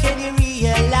girl, can you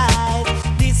realize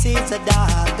this is a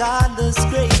doggone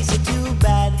disgrace? You're too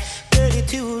bad, girl, you're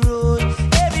too rude.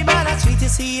 Every man that's sweet, you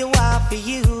see you want for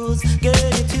use. Girl,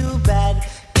 you're too bad,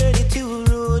 girl, you're too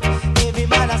rude. Every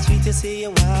man that's sweet, you see you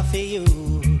want for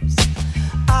use.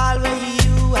 All what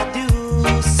you I do,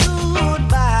 soon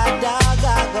bad dog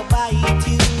I go bite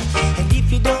you. And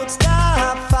if you don't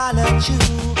stop, follow you,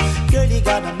 girl, you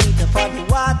gonna meet up on the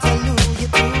Waterloo.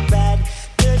 You're too bad,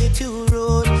 girl, you're too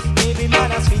rude. Every man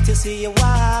that's sweet, you see you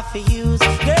want for use.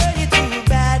 Girl, you're too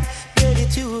bad, girl, you're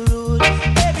too rude.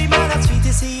 Every man that's sweet,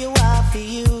 you see you want for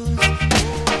use.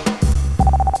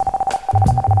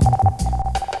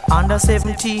 Under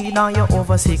 17, now you're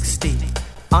over 16.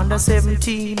 Under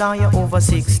 17, now you're over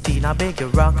 16. I beg you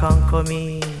rock and come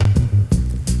in.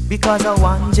 Because I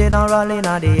want general in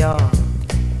the yard.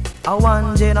 I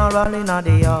want general in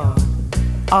the yard.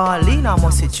 Arlene, I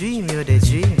must dream you the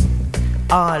dream.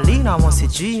 Arlene, I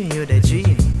must dream you the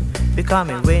dream. Because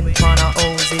me went on a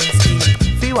housing scheme.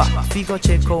 Fi go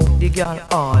check out the girl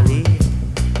Arlene.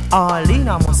 Arlene,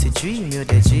 I must dream you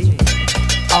the dream.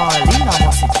 Arlene, I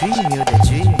must dream you the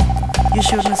dream. You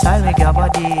shouldn't sell me your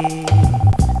body.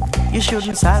 You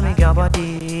shouldn't sell me your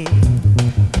body.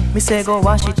 Me say go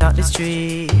wash it out the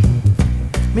street.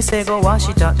 Me say go wash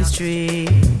it out the street.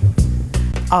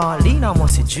 Arlene, I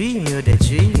must dream you the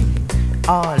dream.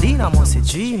 Arlene, I must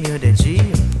dream you the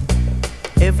dream.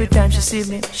 Every time she see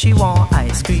me, she want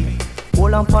ice cream.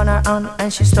 Hold on her hand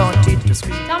and she started to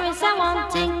scream. Tell me say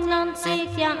one thing Nancy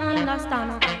can't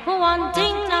understand. One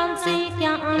thing Nancy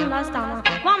can't understand.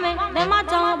 What make them a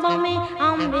talk about me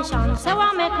ambition? Say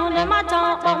what make them a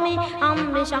talk about me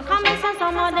ambition? Come and say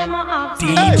some of them a ask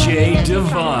me DJ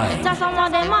Divine. Say some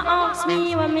of them a ask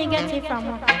me where me get it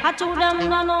from. I told them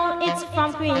no no it's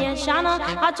from creation.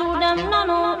 I told them no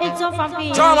no it's from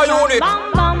creation. Drama unit.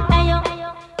 Bam bam hey yo.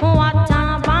 What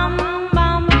a bam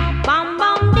bam bam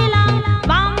bam dilang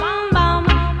bam bam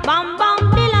bam bam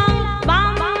dilang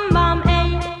bam bam hey.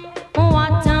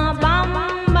 What a bam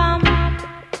bam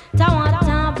ta what a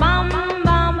bam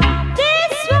bam.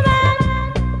 This woman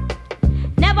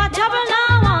never trouble no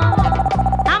one.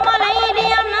 I'm a lady,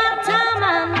 I'm not a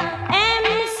man.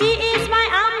 MC is my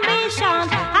ambition.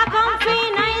 I come free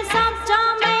nice up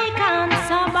Jamaican.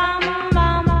 So bam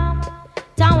bam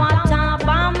ta what a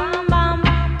bam bam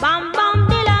bam bam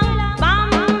dilang bam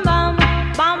bam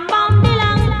bam bam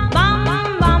dilang bam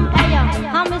bam hey yo.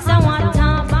 I'm say what a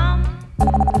bam.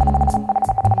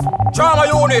 Drama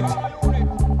unit.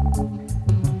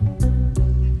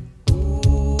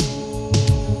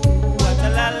 What a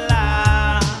la la,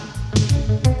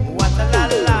 what a la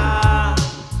la.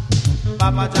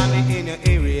 Papa Johnny in your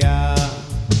area.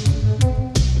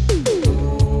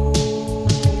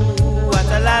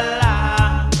 What a la la,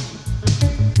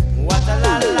 what a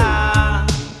la la.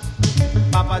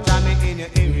 Papa Johnny in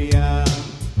your area.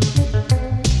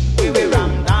 We will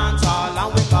ram dance all and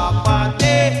we call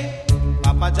party.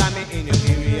 Papa Johnny in your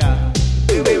area.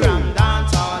 We will ram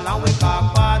dance all and we call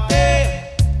party.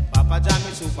 Papa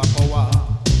Johnny superpower.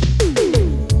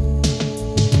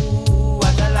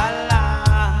 What a la la,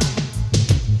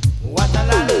 what a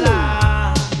la la.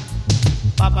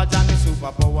 Papa Johnny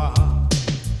superpower.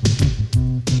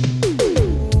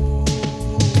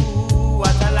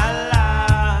 What a la la,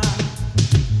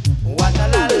 what a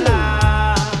la la.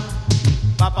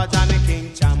 Papa Johnny King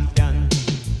champion.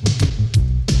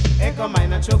 Echo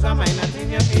mine and choker mine in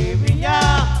your area.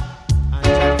 And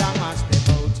Jada must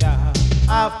step out ya.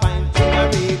 I find you a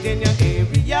read in your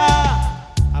area.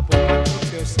 I put my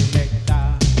foot your selector.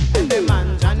 And the man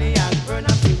Johnny has burned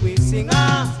up the way singer.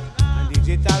 And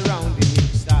digital round the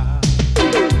mixer.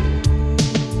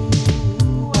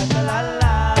 What a la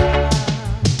la,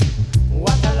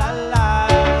 what a la la.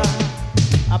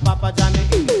 A Papa Johnny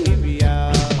in the area.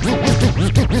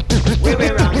 We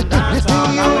will ram dance all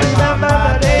and we come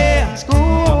party.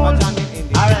 Papa Johnny in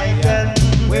the area.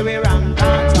 We will ram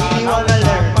dance all and we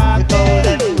come party.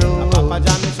 Papa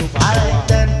Johnny superpower.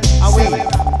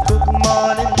 Good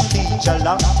morning, teacher.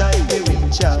 Long time we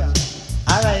reach out.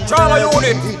 Alright, Drama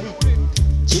unit.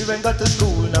 Children Children go to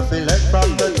school, now feel learn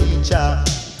from the teacher.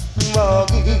 Whoa.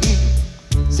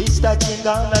 Sister Jane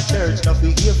gone to church, now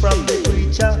feel hear from the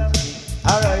preacher.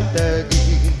 Alright,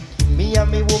 me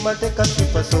and me woman take a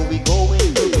trip, so we go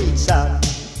into pizza.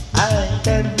 Alright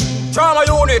then. Trauma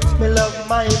unit. Me love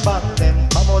my band, them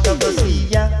come out of the sea,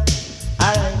 yeah.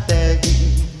 Alright then.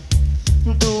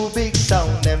 Two big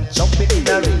sound, them jumping in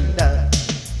the arena.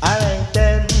 Alright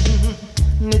then.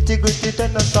 Nitty gritty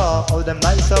ten a saw, all them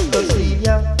nice up the scene,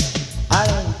 yeah.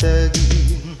 Alright then.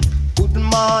 Good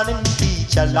morning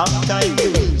teacher, long time we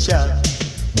reach ya.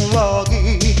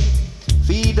 Woggy.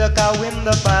 Feed the cow in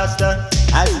the pasture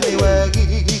as me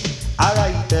waggy.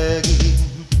 Alright then.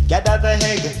 Gather the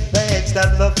eggs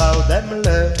that the fowl them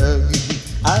lay.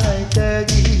 Alright then.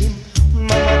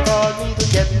 Mama called me to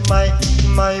get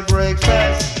my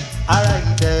breakfast.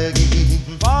 Alright then.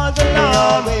 False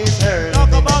alarm. Always heard.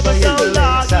 Talk about the sound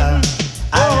dogging.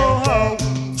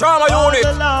 Trauma unit.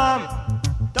 False alarm.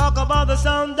 Talk about the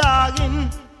sound dogging.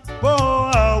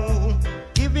 Whoa,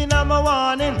 giving them a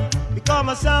warning because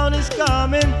my sound is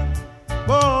coming.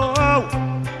 Whoa,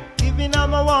 giving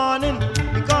them a warning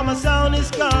because my sound is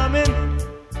coming.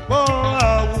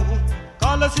 Whoa,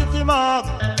 call the city mark.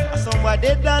 Somewhere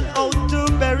dead and out to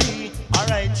bury.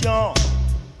 Alright, y'all.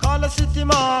 Call the city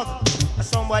mark.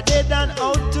 Somewhere dead and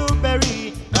out to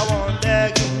bury. I want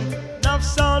that. Enough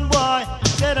sound boy.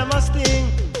 Say them a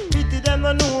sting. Pity them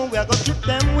no know we are gonna trip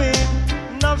them with.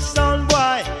 Enough sound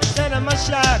boy. Say them a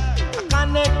shot. I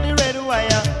connect the red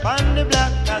wire on the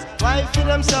black. Cause why feed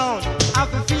them sound?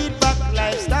 Have a feedback.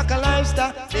 Livestock a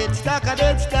livestock. Dead stock a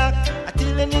dead stock.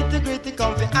 Until the nitty-gritty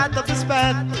come fi out of the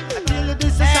spot. Until this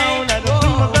is sound and the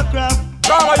cream of the crop.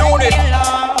 Trauma unit.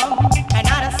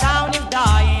 Another sound is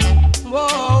dying.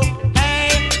 Whoa, hey.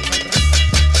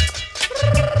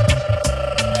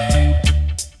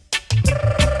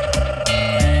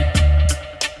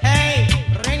 Hey,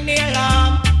 ring the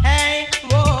alarm. Hey,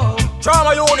 whoa.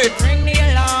 Trauma unit. Ring the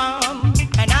alarm.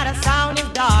 Another sound is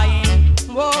dying.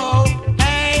 Whoa,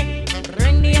 hey.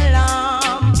 Ring the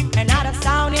alarm. Another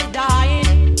sound is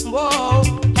dying. Whoa,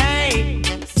 hey.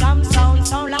 Some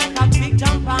sound like a big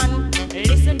jump on.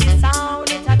 Listen to sound,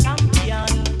 it's a champion.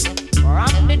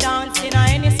 Rock the dance in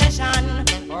any session.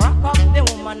 Rock up the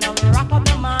woman and rock up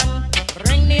the man.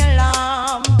 Ring the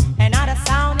alarm, another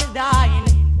sound is dying.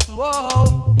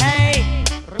 Whoa, hey,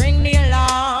 ring the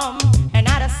alarm,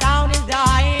 another sound is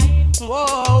dying.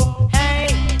 Whoa, hey,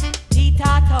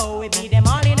 T-Tato, we beat them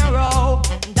all in a row.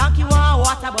 Donkey want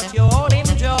water, but you hold him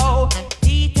Joe.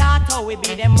 T-Tato, we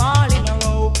beat them all in a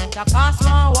row. The cost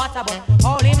want water, but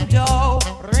hold him Joe.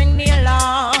 Ring the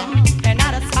alarm,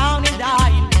 another sound is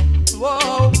dying.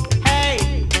 Whoa,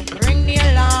 hey, ring the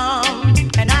alarm,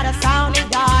 another sound is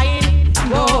dying.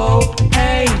 Whoa,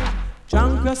 hey.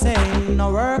 Drunk you saying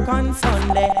no work on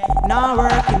Sunday, no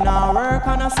work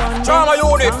on a Sunday. Trauma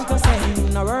unit. Drunk you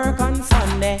saying no work on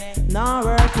Sunday, no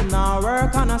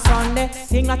work on a Sunday.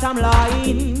 Think that I'm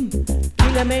lying,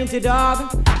 kill a mangy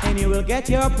dog and you will get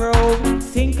your probe.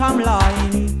 Think I'm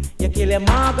lying, you kill a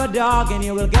maga dog and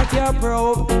you will get your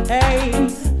probe. Hey,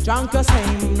 drunk you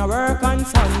saying no work on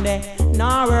Sunday,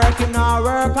 no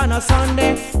work on a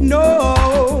Sunday.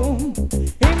 No,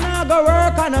 him not go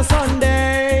work on a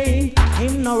Sunday.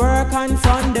 Him no work on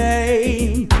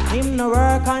Sunday. Him no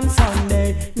work on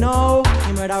Sunday. No,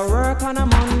 him rather work on a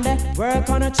Monday, work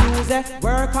on a Tuesday,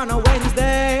 work on a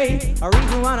Wednesday, or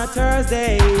even on a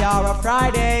Thursday, or a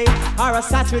Friday, or a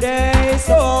Saturday.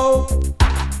 So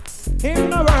him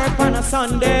no work on a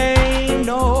Sunday.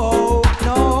 No,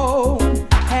 no.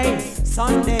 Hey,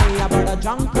 Sunday about a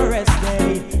drunk rest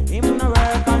day. Him no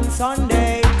work on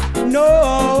Sunday.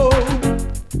 No.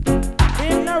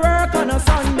 Him no work on a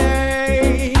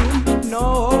Sunday.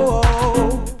 No.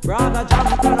 Brother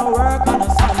John no work on a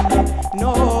Sunday.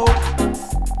 No.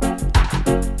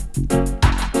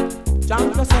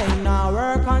 John say no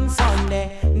work on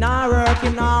Sunday. No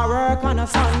work on a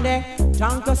Sunday.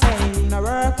 John say no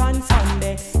work on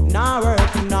Sunday. No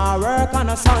work on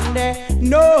a Sunday.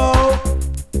 No.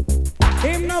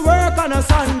 Him no work on a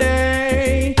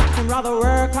Sunday. Him rather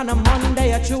work on a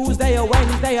Monday, a Tuesday, a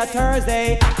Wednesday, a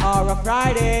Thursday, or a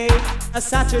Friday, a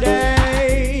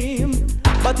Saturday.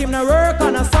 But him no work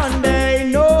on a Sunday.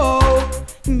 No,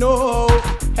 no,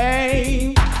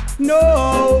 hey,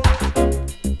 no.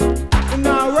 Him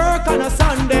no work on a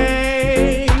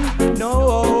Sunday.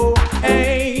 No,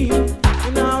 hey.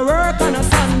 Him no work on a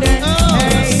Sunday.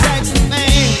 Hey. Sexy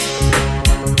thing.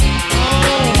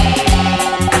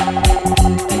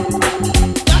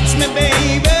 Touch me,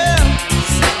 baby.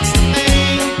 Sexy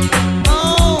thing.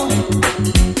 Oh,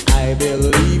 I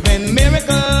believe in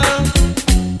miracles.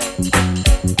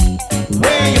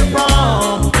 Where you from?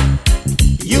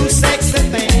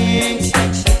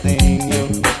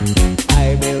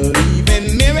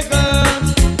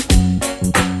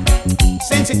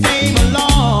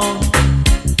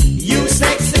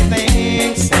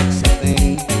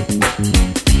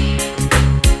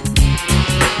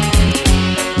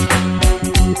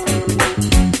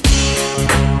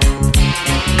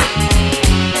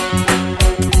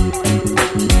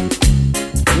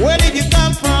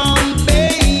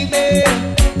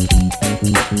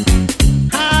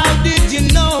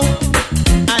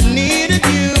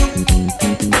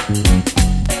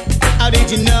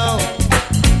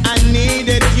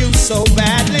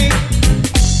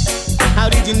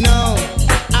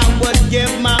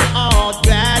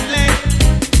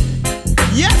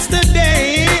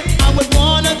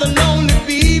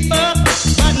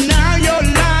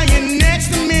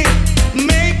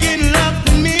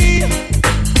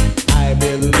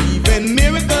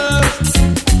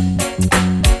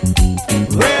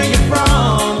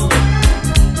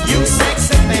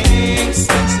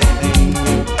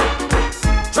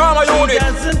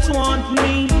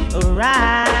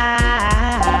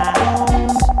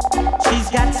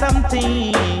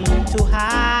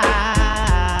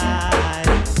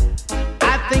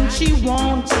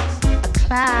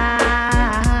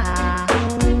 found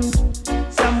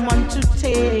someone to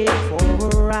take for a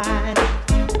ride.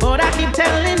 But I keep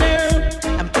telling her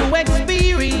I'm too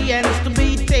experienced to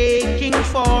be taking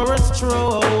for a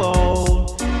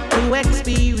stroll. Too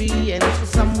experienced for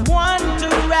someone to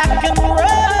rock and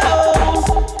roll.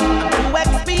 I'm too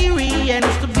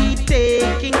experienced to be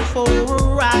taking for a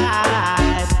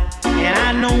ride. And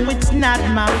I know it's not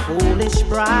my foolish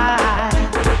pride.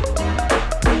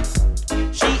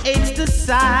 She hates the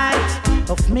sight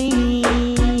of me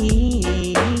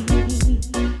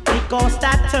because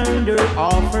I turned her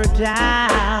off or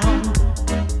down.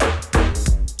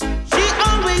 She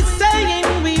always saying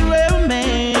we were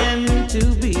meant to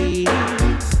be.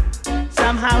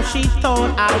 Somehow she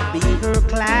thought I'd be her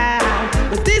clown.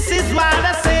 But this is what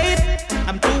I said,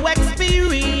 I'm too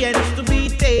experienced to be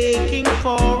taking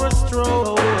for a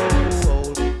stroll.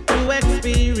 Too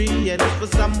experienced for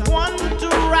someone to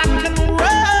rock and roll.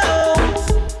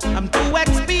 I'm too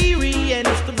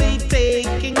experienced to be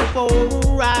taking for a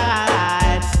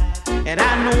ride. And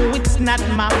I know it's not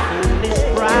my foolish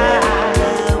pride.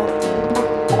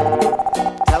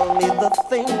 Tell me the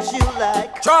things you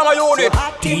like. Drama unit. So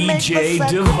I can make DJ the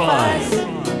sacrifice.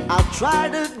 Divine. I'll try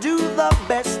to do the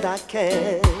best I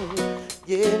can.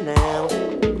 Yeah, now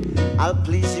I'll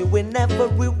please you in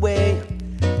every way.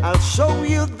 I'll show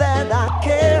you that I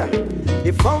care.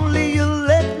 If only you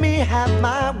let me have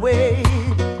my way.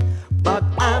 But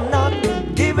I'm not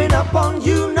giving up on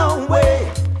you, no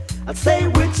way. I'll stay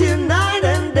with you night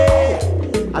and day.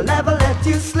 I'll never let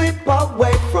you slip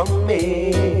away from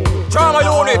me. Drama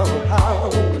unit.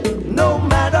 No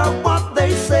matter what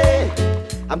they say,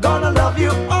 I'm gonna love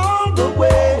you all the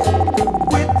way.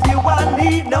 With you I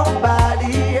need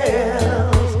nobody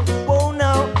else. Oh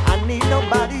no, I need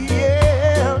nobody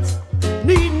else.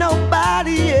 Need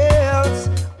nobody else.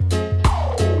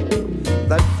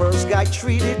 That first guy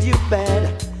treated you bad.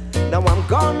 Now I'm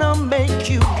gonna make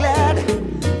you glad.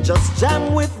 Just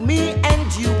jam with me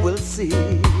and you will see.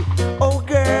 Oh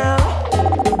girl,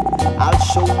 I'll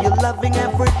show you loving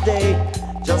every day.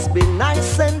 Just be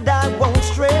nice and I won't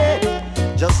stray.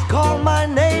 Just call my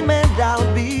name and I'll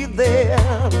be there.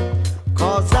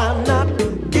 Cause I'm not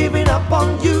giving up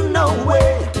on you, no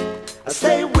way. I'll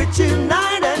stay with you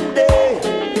night and day.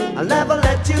 I'll never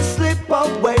let you slip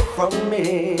away from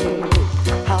me.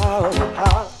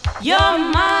 You're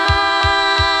mine,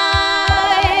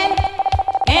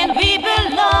 and we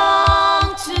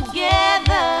belong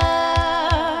together.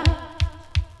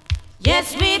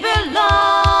 Yes, we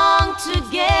belong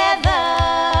together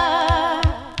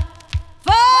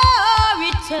for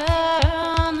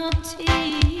eternity.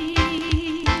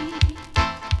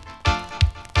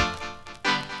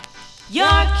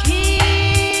 Your kiss,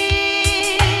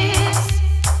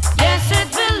 yes, it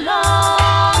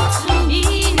belongs to me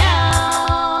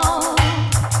now.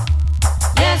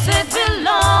 Yes, it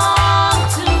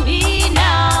belongs to me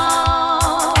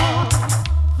now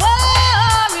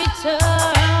for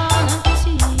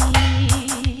eternity.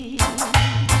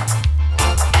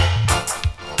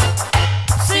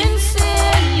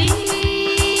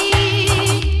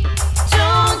 Sincerely,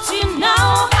 don't you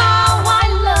know how I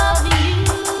love you?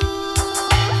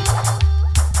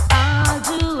 I'll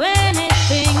do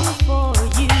anything for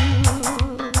you.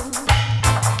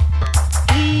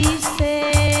 Please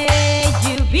say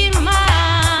you'll be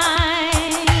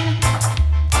mine.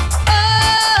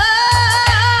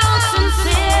 Oh,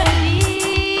 sincerely,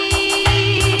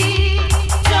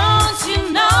 don't you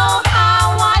know how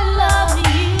I love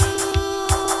you?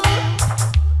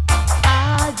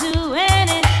 I'll do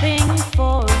anything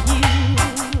for you.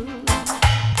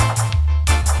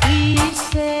 Please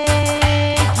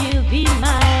say you'll be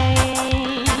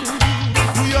mine.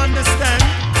 Do you understand?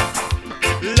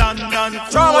 London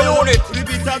Drama cool. unit.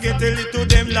 Repeat again, tell it to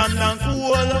them London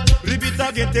cool. Repeat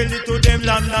again, tell it to them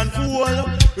London cool.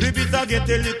 Repeat again,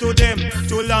 tell it to them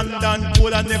to London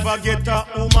cool. I never get a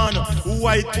woman,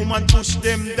 white woman push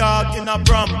them dog in a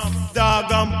bram.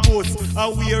 Dog and puss, a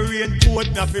wear raincoat.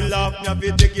 Me feel laugh,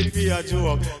 me take it for a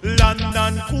joke.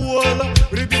 London cool.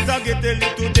 Repeat again, tell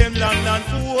it to them London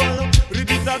cool.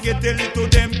 Repeat again, tell it to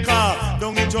them car.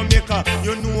 Down in Jamaica,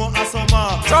 you know a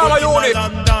summer. Drama But in unit.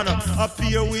 London, a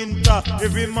pure winter.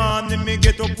 Every morning me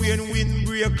get up when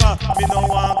windbreaker. Me no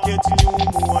want catch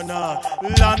pneumonia.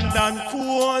 London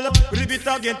cool. Repeat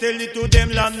again, tell it to them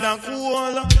London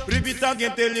cool. Repeat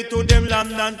again, tell it to them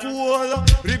London cool.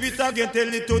 Repeat again,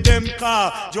 tell it to them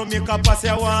car. Jamaica Passy,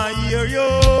 I want hear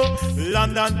you.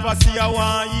 London Passy, I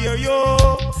want hear you.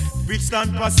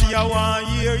 Brixton Passy, I want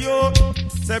hear you.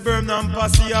 Say Birmingham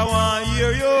Passy, I want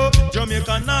hear you.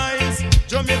 Jamaica nice,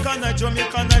 Jamaica night,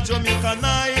 Jamaica night, Jamaica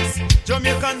nice.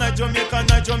 Jamaica night, Jamaica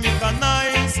night, Jamaica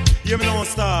nice. You know,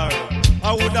 star.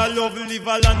 I would have loved to live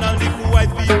a land and live for white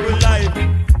people life.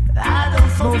 I don't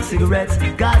smoke cigarettes,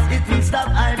 cause it will stop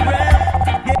my breath.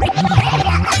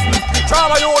 Yeah.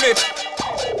 Trauma unit.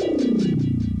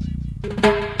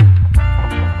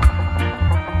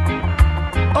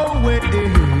 Oh wait,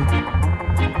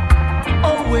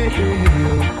 oh wait.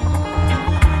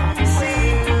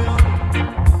 See,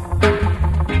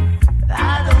 I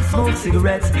don't smoke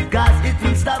cigarettes, cause it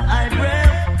will stop my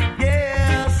breath.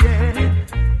 Yes, yeah.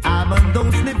 I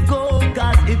don't sniff coke,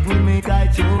 cause it will make I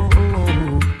choke.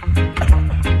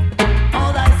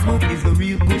 All I smoke is the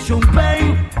real cushion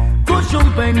pain.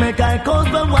 Cushion pain make I count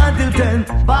from 1 till 10.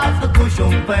 Pass the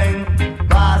cushion pain,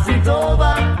 pass it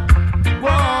over.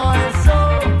 Boy, so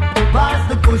pass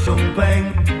the cushion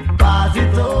pain, pass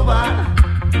it over.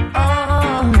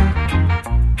 Oh,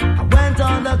 I went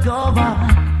undercover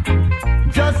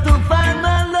just to find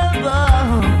my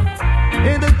lover.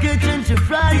 In the kitchen she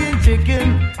frying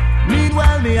chicken.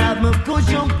 Meanwhile me have my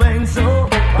cushion pain. So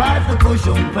pass the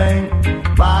cushion pain,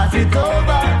 pass it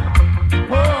over.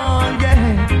 Oh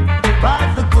yeah,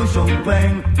 pass the cushion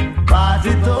pain, pass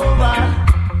it over.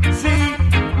 See,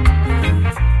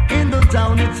 in the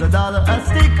town it's $1 a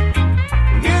stick.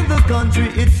 In the country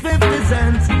it's 50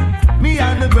 cents. Me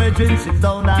and the brethren sit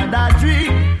down under a tree,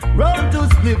 roll to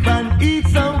split and eat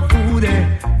some food.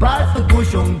 Pass the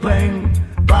cushion pain,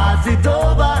 pass it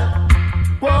over.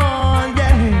 Oh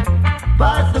yeah,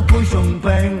 pass the cushion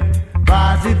pain,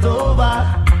 pass it over.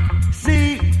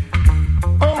 See,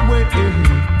 oh wait,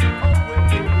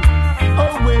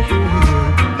 oh wait.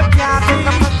 Me can't take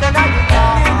a pushing on you,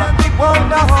 yeah. Whoa,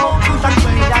 no, cushion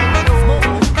pain, I know.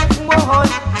 Whoa,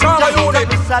 just a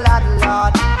miss a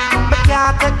landlord. Me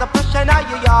can't take the pushing on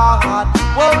your yard.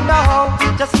 Whoa, no,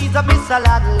 just he's a miss a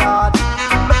landlord.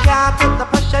 Me can't take the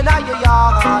pushing on your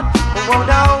yard. Whoa,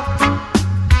 no.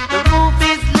 The roof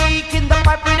is leaking, the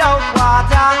pipe without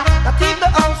water. Not even the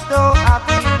house don't have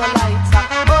the lights.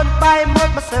 Month by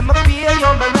month, me say me pay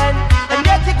you my rent, and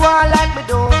yet you go on like me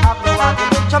don't have no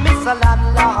argument. You miss a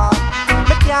landlord.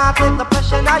 Me can't take the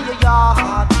pressure on your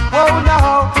yard. Oh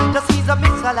no, just he's a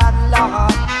miss a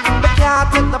landlord. Me can't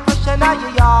take the pressure on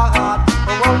your yard.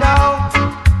 Oh no.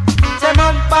 Say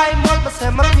month by month, me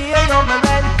say me pay you my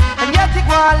rent, and yet you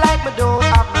go on like me don't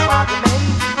have no argument.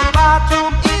 The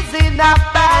bathroom is in a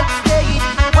bad state,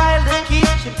 while the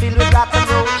kitchen filled with rats and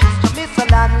roaches. You miss a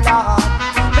landlord.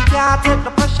 Me can't take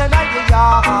the pressure on your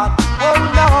yard. Oh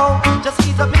no, just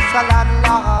he's a miss a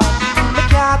landlord. Me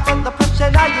can't take the pressure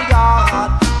on your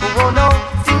yard. Oh no,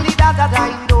 silly that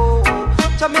I know.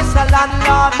 You miss a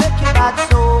landlord, make it bad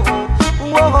so.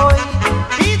 Whoa,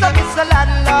 he's a miss a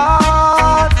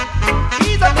landlord.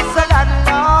 He's a miss a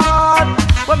landlord.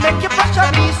 What make you pressure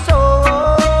me so?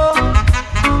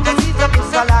 Cause he's a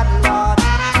miss a landlord.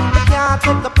 Me can't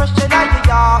take the pressure on your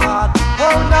yard.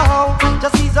 Oh no,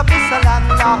 just he's a miss a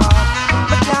landlord.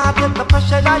 Me can't take the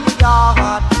pressure on your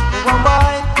yard. Oh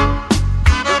boy,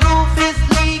 the roof is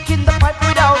leaking, the pipe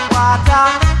without water.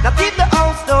 Not in the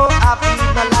house don't have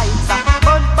the lights.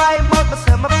 Month by month, me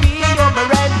say me pay you my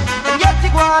rent, and yet you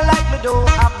go on like me don't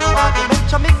have no argument.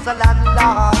 You miss a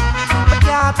landlord. Me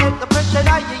can't take the pressure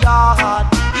on your yard.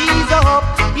 He's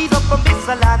up and miss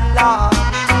a landlord.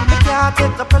 Me can't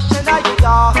take the pressure on your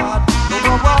yard.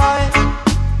 Oh boy,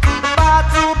 the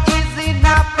bathroom is in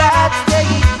a bad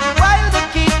state, while the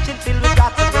kitchen filled with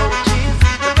rats and roaches.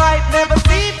 The pipe never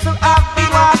seems to have been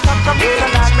washed up. You miss a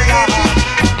landlord.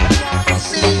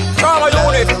 Trauma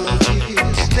unit.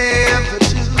 It's never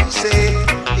to say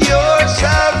you're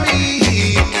sorry.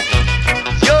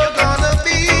 You're gonna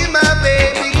be my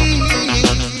baby.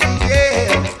 Yeah.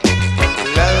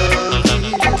 Love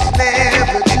is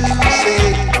never to say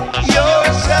you're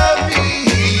sorry.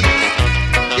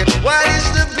 Yet what is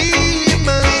the be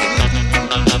must be?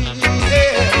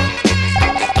 Yeah.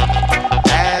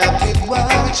 I've been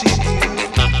watching you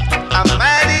a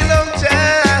mighty long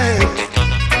time,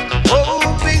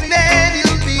 hoping that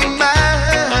you'll be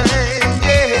mine,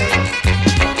 yeah.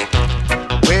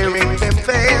 Wearing them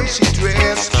fancy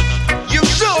dress, you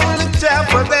sure look tough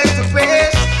for that to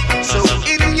best. So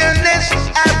in your nest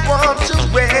I want to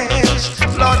rest.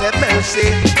 Lord have mercy.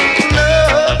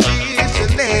 Love is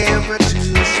never to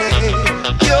say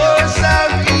you're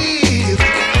sorry.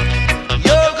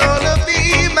 You're gonna be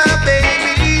my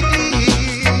baby,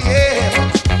 yeah.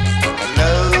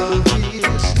 Love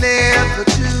is never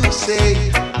to say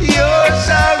you're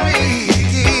sorry.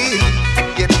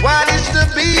 Yet what is to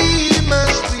be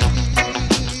must be.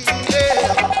 Yeah.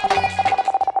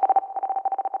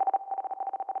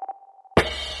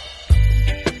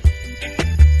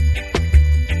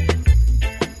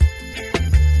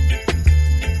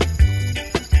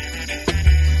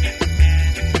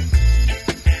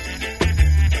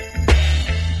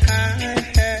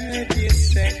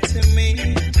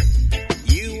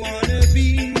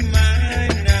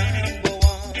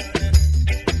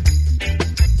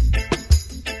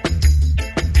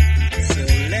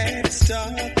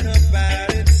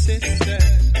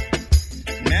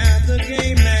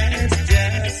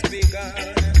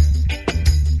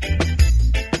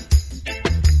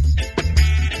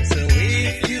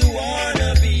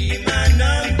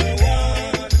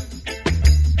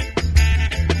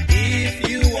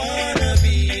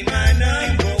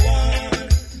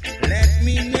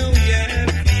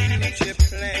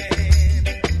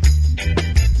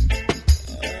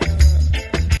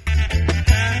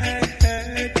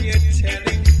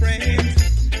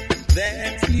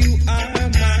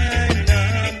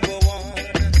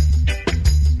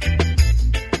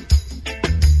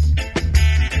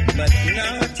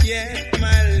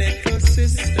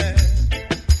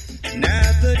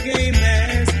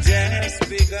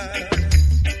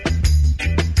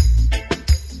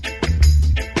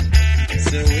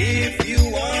 if you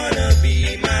wanna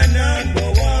be my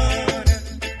number one,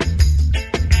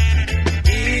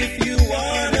 if you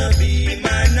wanna be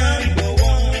my number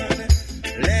one,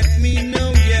 let me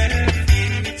know your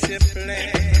future plan.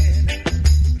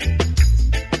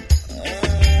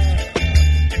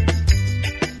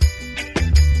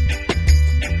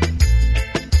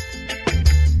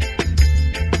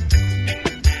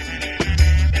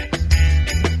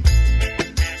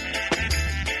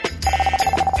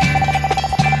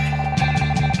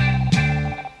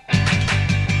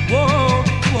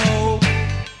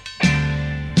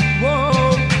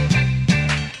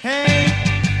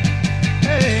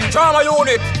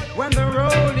 Unit. When the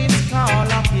road is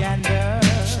called up yonder,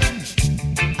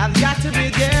 I've got to be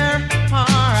there.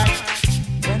 Alright.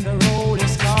 When the road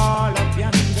is called up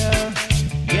yonder,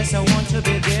 yes, I want to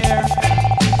be there.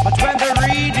 But when the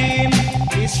reading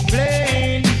is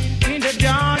playing in the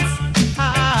dance,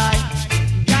 I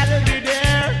gotta be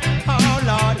there. Oh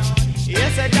Lord,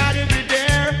 yes, I gotta be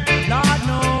there. Lord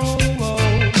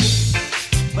knows,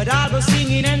 but I'll be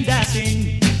singing and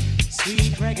dancing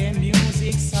sweet reggae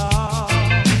music songs.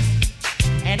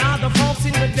 And all the folks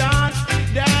in the dance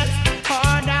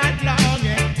all night long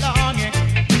and long.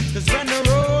 'Cause when the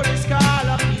road is called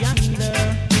up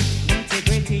yonder,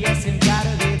 integrity, yes, and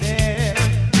gotta be there.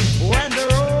 When the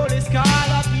road is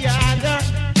called up yonder,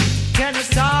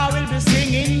 Kennesaw will be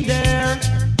singing there.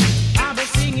 I'll be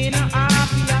singing a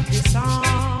happy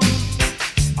song.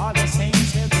 All the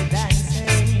saints will be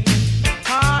dancing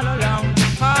all along,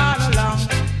 all along.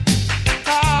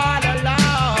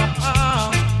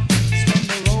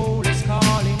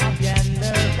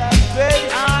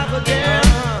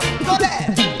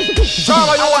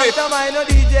 Trauma Unit. A long time I no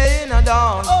DJ in a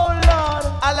dance. Oh Lord.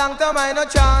 A long time I no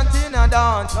chant in a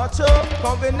dance. Not true.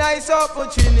 Come be nice up for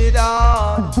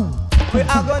Trinidad. We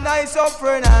are go nice up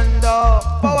Fernando.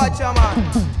 But watch your man.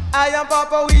 I am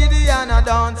Papa Weedy and a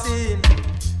dancing.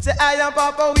 Say I am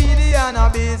Papa Weedy and a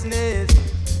business.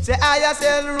 Say I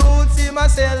sell roots, him a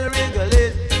sell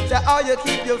regulate. Say how you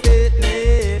keep your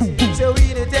fitness. Say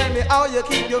Weedy tell me how you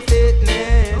keep your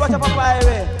fitness. Watch your Papa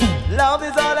Highway. Love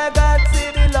is all I got,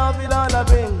 see the love is all I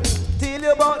bring. Tell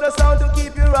you about the sound to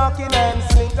keep you rocking and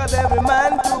swing. 'Cause every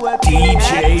man do a thing.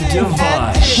 DJ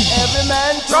Divine. Every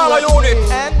man do a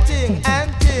thing. And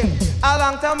ting. A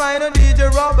long time I no DJ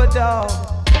Rubber Dog.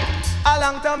 A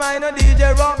long time I no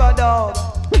DJ Rubber Dog.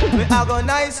 We are go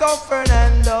nice up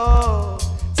Fernando.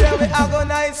 Say we are go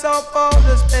nice up all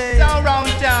the space. Down round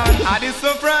town, and it's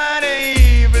a Friday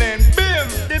evening. Bim,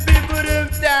 the people them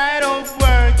tired of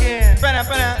working.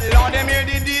 Lord, them hear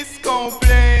the disco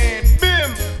playing.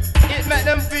 Bim, it make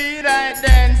them feel like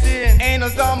dancing. Ain't no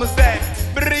summer say,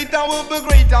 Brita will be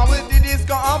greater with the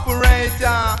disco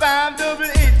operator. 5 double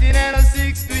 18 and a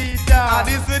 6 tweeter.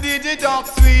 This a DJ talk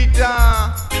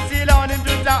sweeter. See Lord, them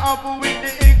just up with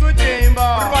the echo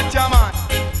chamber. Watch your man,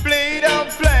 play them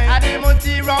play. And them will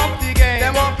tear off the game.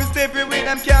 Them want to step it with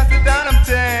them cast it down them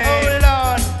chain. Oh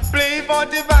Lord, play for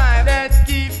the vibe that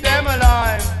keep them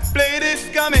alive. Play this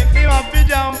comic, they want to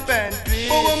jump and play.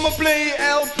 But when I play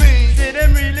LP, say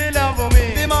them really love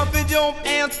me. They want to jump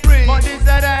and spring, but this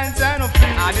a dance and a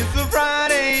free. And it's a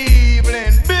Friday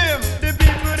evening, bim, the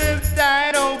people them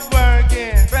tired of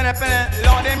working.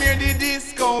 Lord, them hear the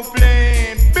disco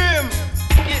playing. Bim,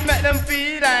 it make them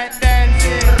feel like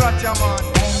dancing. Rochaman.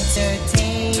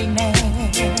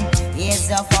 Entertainment is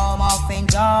a form of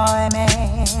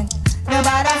enjoyment.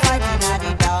 Nobody fighting at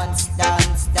the dance,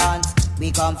 dance, dance.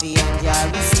 We come for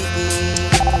enjoy, we see.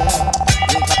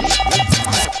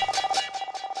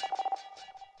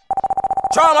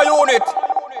 Trauma Unit.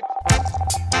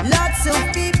 Lots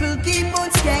of people keep on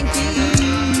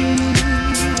skanking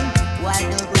while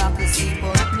the rockers keep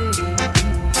on playing.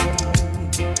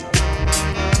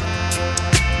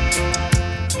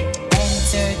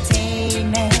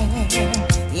 Entertainment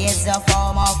is a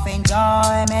form of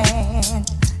enjoyment.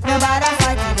 Nobody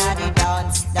fighting at the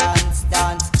dance, dance,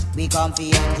 dance. We come for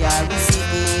enjoy, we see.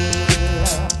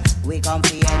 We come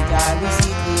for enjoy, we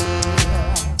see.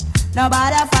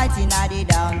 Nobody fighting at the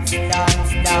dance,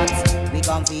 dance, dance. We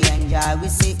come for enjoy, we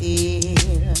see.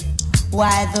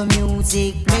 While the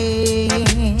music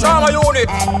playing, Trauma Unit.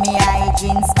 and me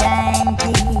hygiene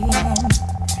skanking,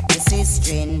 the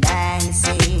sister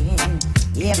dancing.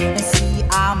 If me see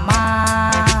a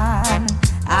man,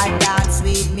 I dance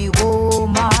with me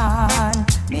woman.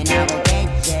 Me now go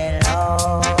get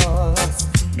jealous.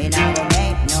 Me now go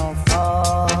make no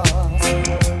fuss.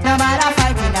 No matter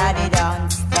fighting at the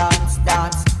dance, dance,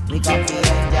 dance. We come for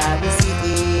enjoy, we see.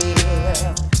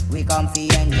 We come for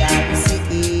enjoy, we see.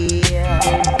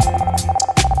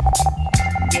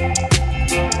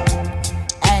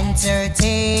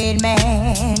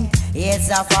 It's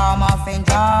a form of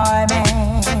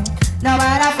enjoyment. No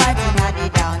matter fighting at the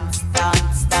dance.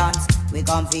 We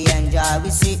come fi enjoy, we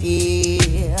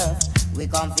see. We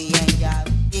come fi enjoy,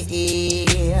 we see.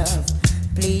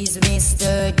 Please,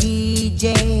 Mr. DJ,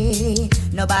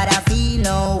 nobody feel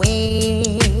no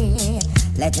way.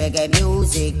 Let reggae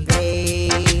music play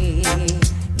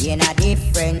in a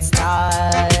different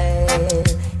style,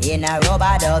 in a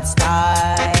rubber dub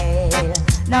style.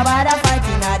 Nobody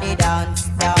fighting at the dance.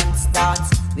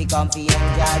 We come fi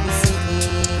enjoy, we see.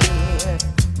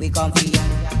 We come fi enjoy.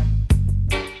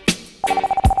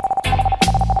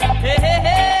 Hey, hey,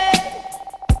 hey.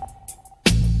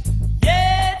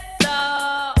 Yes,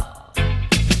 sir.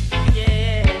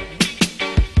 Yeah.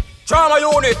 Trauma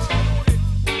unit.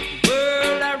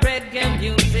 World of reggae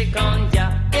music on ya.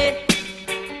 Hey.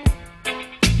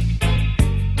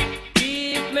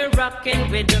 Keep me rocking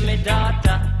with me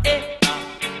daughter. Hey.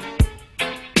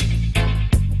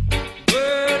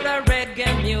 World of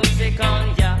reggae music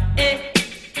on ya. Hey.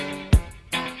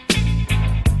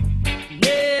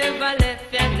 Never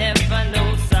left ya, never know,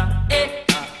 sir. Hey.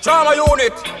 Trauma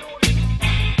unit.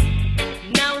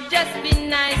 Now just be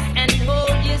nice and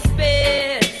hold your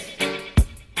space.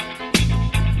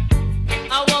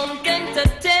 I won't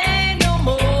entertain no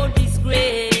more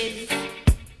disgrace.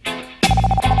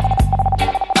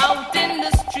 Out in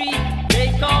the street, they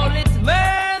call it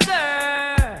murder.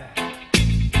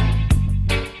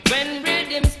 When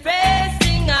rhythm's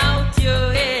pacing out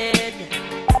your head.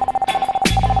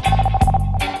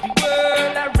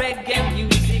 World of reggae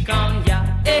music on ya,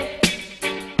 eh.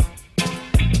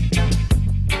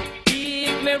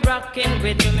 Keep me rocking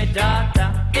with me daughter,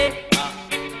 eh.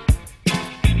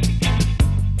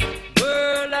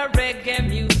 World of reggae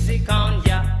music on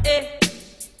ya, eh.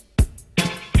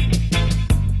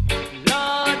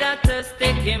 Lord, I thirsty,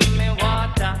 give me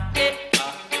water, eh.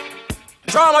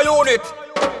 Trauma unit.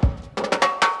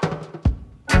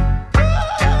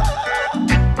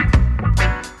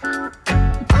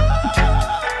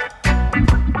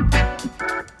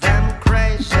 Them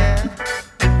crazy.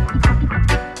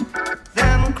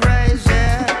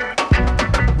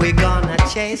 We gonna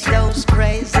chase those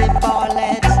crazy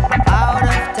bullets out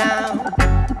of town.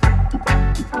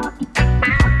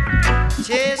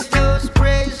 Chase those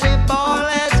crazy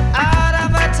bullets out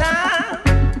of a town.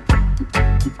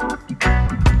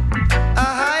 I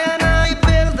and I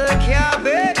build the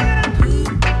cabin.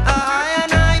 I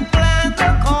and I plant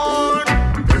the corn.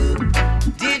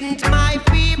 Didn't my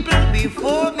people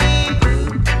before me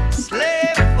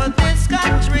slave for this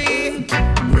country?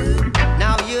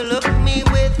 Now you look me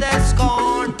with that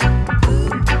scorn.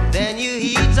 Then you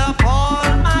heat up all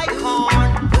my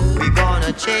corn. We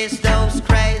gonna chase those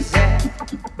crazy.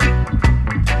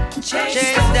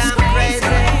 Chase them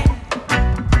crazy.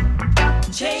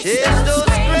 Chase those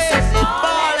crazy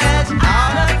bullets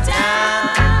out of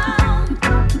town.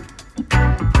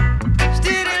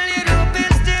 Still a little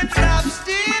bit, still stop,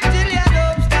 still till you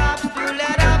don't stop, still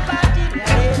let up at it.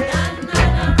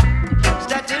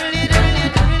 Start a little,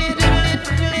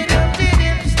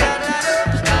 start a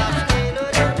stop, still.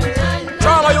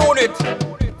 Trauma unit.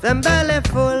 Them belly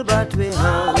full, but we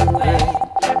hungry.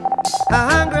 A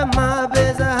hungry mob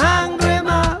is a hungry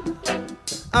mob.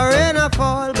 A rain a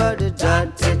fall, but the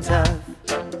dirty tough.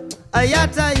 A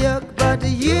yatta yuck, but the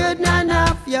youth not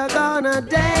enough. You're gonna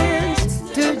dance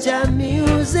to jam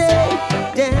music,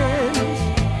 dance.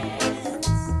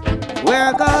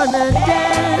 We're gonna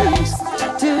dance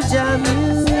to jam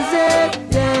music,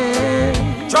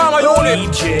 dance. Trauma unit.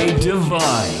 DJ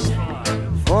Divine.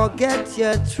 Forget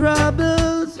your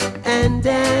troubles and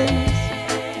dance.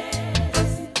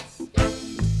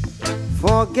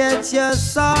 Forget your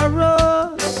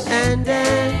sorrows and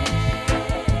dance.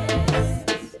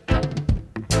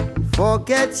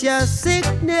 Forget your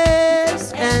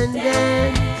sickness and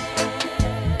dance.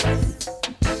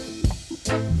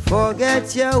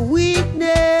 Forget your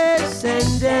weakness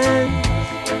and dance.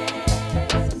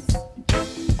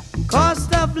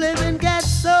 Cost of living gets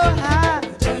so high.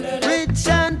 Rich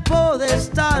and poor, they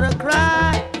start to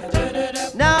cry.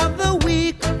 Now the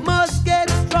weak must get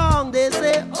strong. They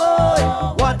say,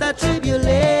 oh, what a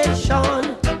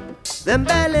tribulation. Them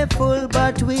belly full,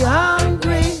 but we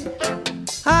hungry.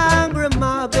 Hungry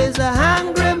mob is a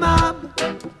hungry mob.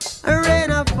 A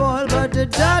rain a fall, but the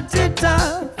dirty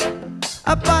tough.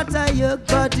 A pot of yuck,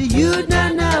 but you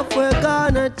not enough. We're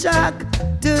gonna chuck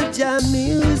to jam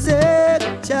music,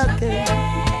 chucking.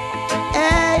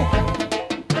 Hey,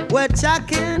 we're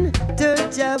chucking to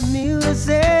jam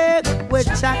music. We're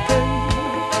chucking.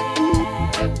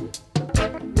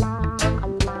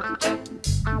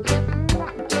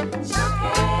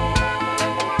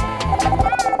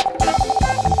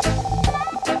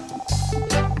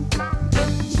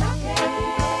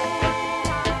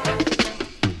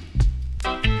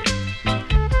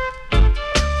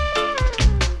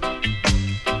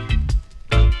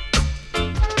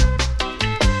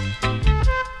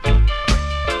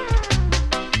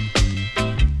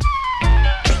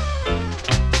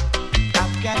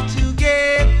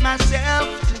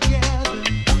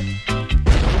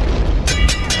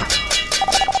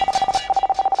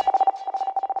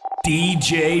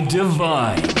 DJ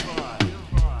Divine.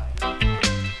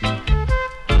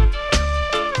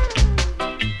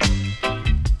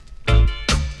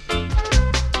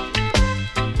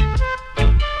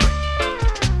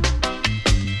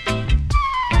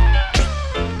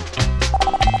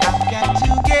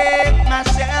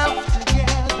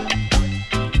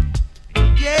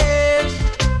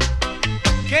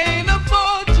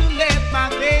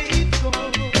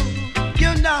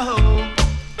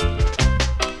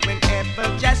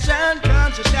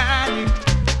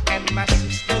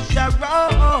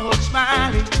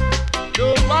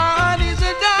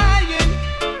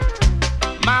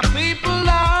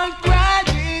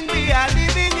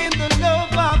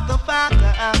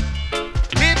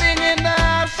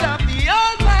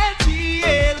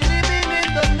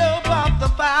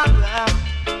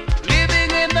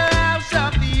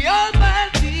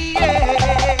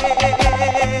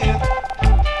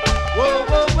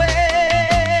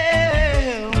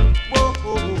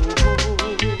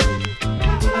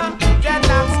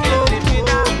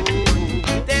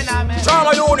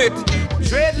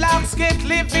 Dreadlocks can't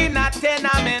live in a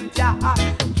tenement, yeah.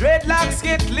 Dreadlocks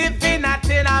can't live in a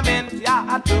tenement,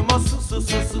 yeah. Too much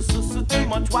too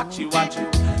much watchy.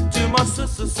 Too much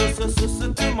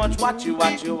too much watchy.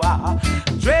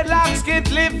 Dreadlocks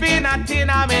can't live in a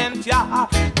tenement, yeah.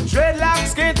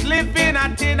 Dreadlocks can't live in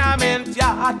a tenement,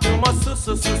 yeah. Too much too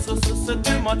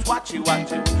much watchy.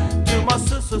 Too much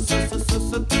too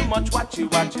much watchy.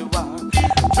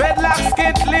 Dreadlocks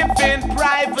can't live in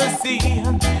privacy.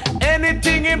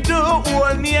 Anything him do,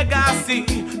 all nigga see.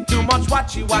 Too much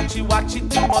watchy. Too much too much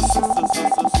watchy. Too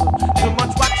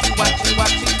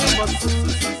much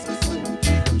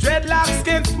Dreadlocks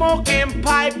can smoke and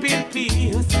pipe in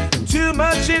peace. Too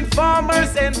much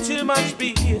informers and too much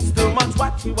bees. Too much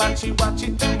watchy. Too much too much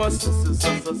watchy.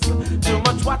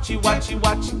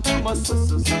 Too much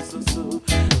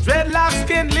Dreadlocks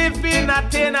can live in a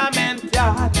tenement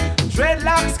yard.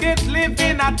 Dreadlocks can't live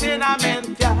in a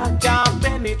tenement yard. Can't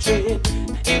penetrate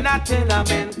in a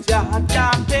tenement yard.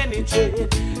 Can't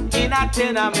penetrate in a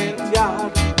tenement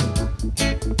yard.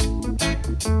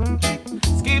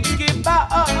 Skip,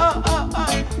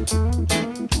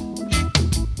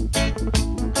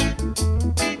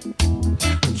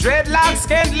 Dreadlocks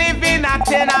can't live in a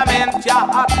tenement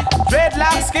yard.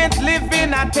 Dreadlocks can't live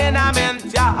in a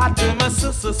tenement yard. Too much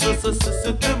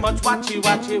watchy.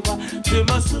 Too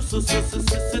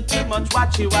much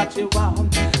watchy.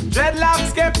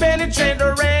 Dreadlocks can penetrate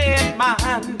the red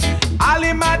man. All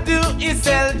him a do is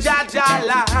sell Jaja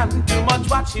land. Too much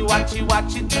watchy.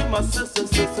 Too much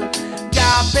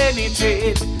can't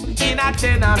penetrate in a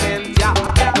tenement yard.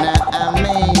 Now I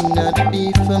may not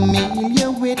be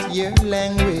familiar with your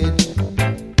language,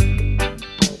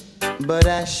 but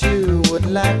I sure would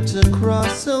like to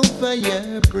cross over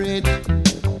your bridge.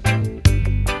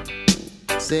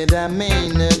 Said I may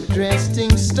not dressed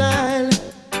in style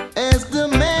as the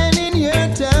man in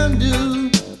your town do,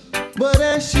 but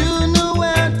I sure know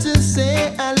how to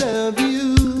say I love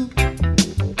you.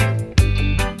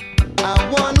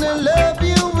 I wanna love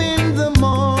you in the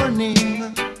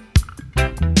morning,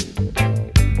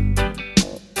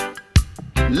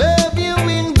 love you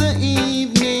in the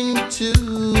evening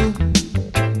too.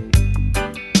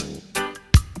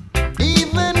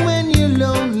 Even when you're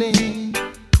lonely,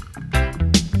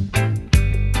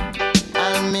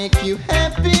 I'll make you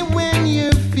happy when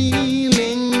you're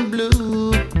feeling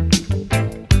blue.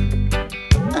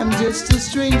 I'm just a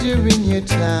stranger in your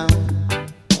town.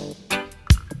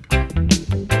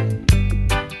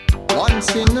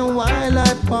 Once in a while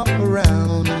I pop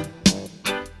around.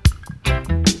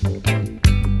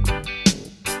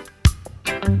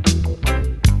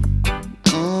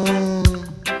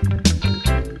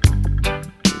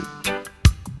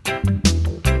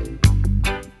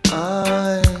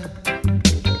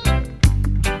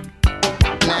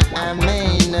 I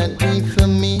may not be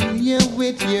familiar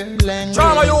with your language.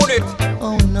 Drama unit.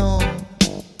 Oh no,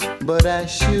 but I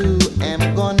sure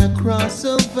am gonna cross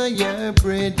over your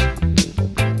bridge.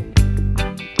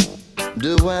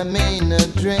 Do I mean a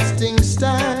dressing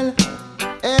style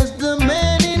as the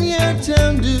man in your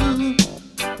town do?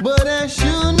 But I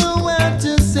sure know how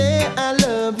to say I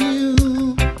love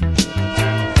you.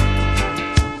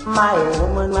 My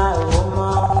woman,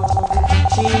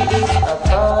 she is a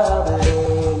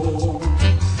bubbling.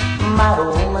 My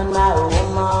woman,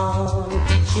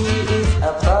 she is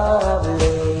a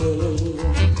bubbling.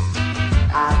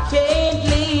 I can't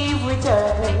live with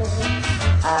her.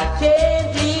 I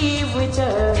can't live with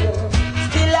her.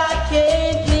 Still I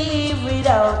can't live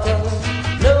without her.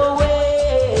 No way,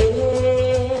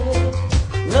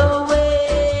 no way.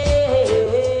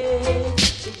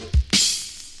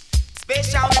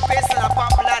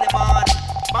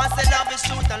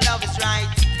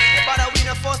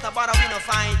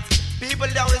 fight. People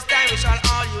down this time we shall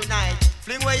all unite.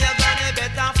 Fling where you're gonna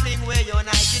better fling where you're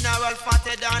night. General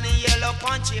fatter down in yellow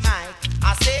punchy mic.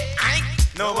 I say,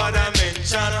 Nobody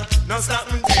mention, no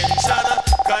something tension.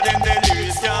 Cause them the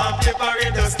lyrics can't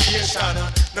prepare the station.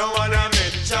 Nobody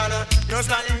mention, no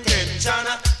something tension.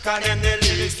 Cause them the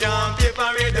lyrics can't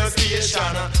prepare the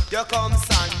station. You come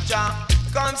Sandra,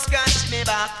 come scratch me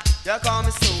back. You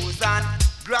come Susan,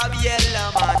 grab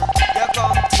yellow man. You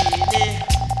come Teeny,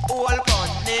 old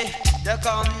bunny. You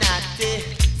come Natty,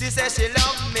 she says she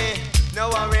love me. No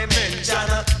worry mention,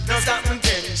 no something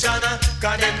tension.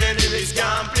 Cause them the lyrics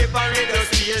can't prepare the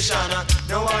station.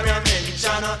 No worry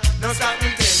mention, no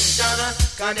something tension.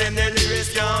 Cause them the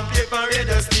lyrics can't prepare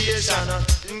the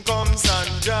station. Come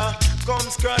Sandra, come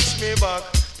scratch me back.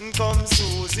 Come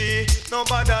Susie,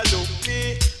 nobody look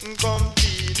me. Come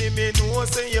Teeny, me know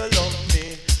say you love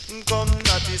me. Come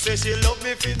Natty, say she love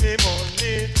me for me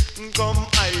money. Come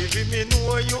Ivy, me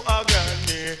know you a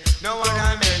granny. No one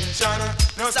I mention,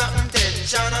 no something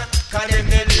tension. Cause them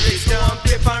the lyrics can't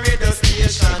prepare the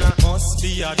station. Must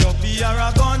be a dopey or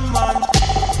a gunman.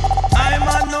 I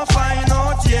man no find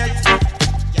out yet.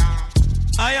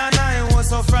 I and I was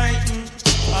so frightened.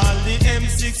 All the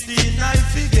M16 I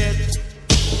forget.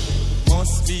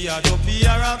 Must be a dopey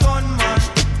or a gunman.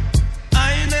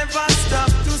 I never stop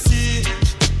to see.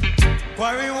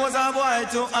 Quarry was a boy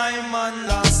to I man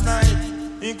last night.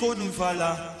 He couldn't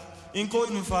follow. He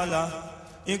couldn't follow.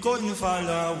 He couldn't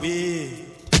follow away.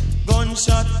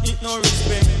 Gunshot, it no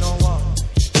respect no one.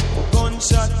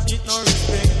 Gunshot, it no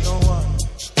respect no one.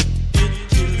 It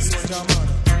kills soldier man.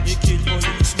 He kill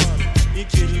policeman. He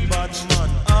kill bad man.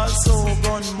 Also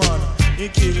gunman. He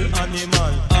kill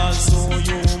animal. Also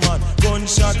human.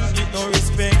 Gunshot, it no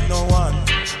respect no one.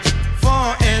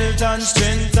 For health and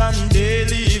strength and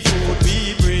daily food,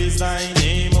 we praise thy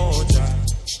name, O Jah.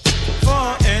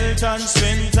 For health and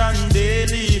strength and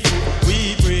daily food,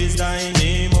 we praise thy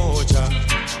name, O Jah.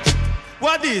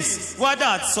 What this? What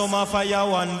that? Summer fire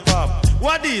one pop.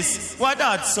 What this? What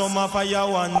that? Summer fire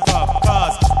one pop.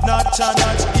 Cause not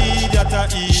idiot a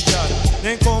idiot.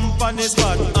 They come on the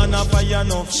spot and a fire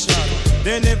enough shot.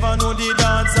 They never know the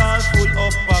dance all full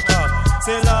of a cop.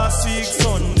 Say last week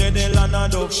Sunday they land a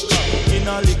dove cup in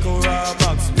a liquor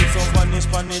box with some vanish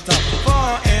pan it up.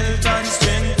 For health and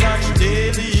strength and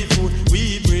daily food,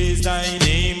 we praise thy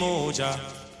name, O Jah.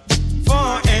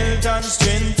 For health and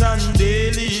strength and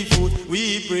daily food,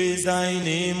 we praise thy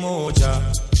name, O Jah.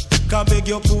 Can beg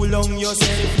you cool on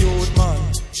yourself, youth man.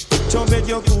 Can beg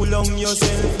you cool on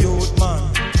yourself, youth man.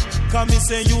 Can me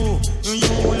say you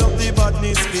love the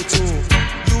badness with you.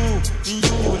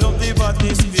 You love the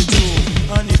badness with you.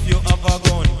 And if you have a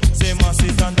gun, say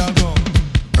masses and a gun.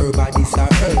 Everybody's a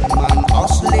earth man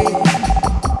hustling,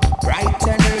 bright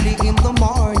and early in the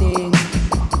morning.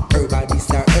 Everybody's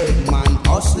a earth man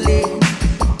hustling.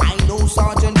 I know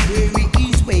Sergeant Perry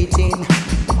is waiting.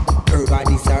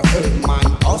 Everybody's a earth man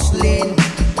hustling.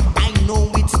 I know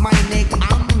it's my neck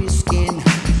I'm risking.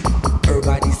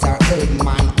 Everybody's a earth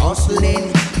man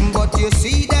hustling. But you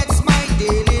see that's my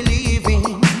daily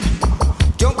living.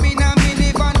 Jump in a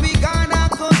minivan, we gonna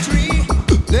country.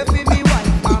 Left with me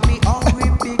wife and me hungry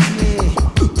picnic.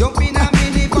 Jump in a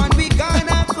minivan, we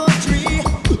gonna country.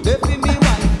 Left with me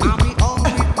wife and me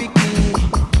hungry picnic.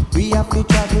 We have to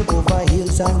travel over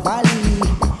hills and valleys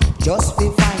just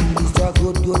to find this a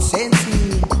good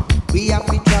sensei. We have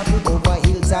to travel over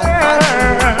hills and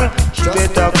valleys. She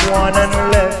better go on and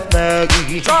left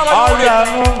Maggie. All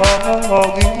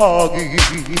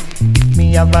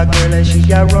me have a girl and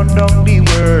she a run down the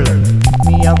world.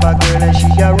 Me have a girl and she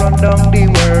a run down the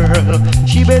world.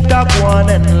 She better go on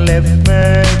and left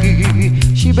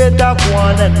Maggie. She better go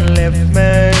on and left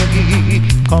Maggie.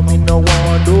 Come in no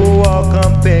one do walk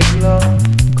and peg love.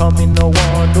 Come in no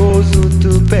one do suit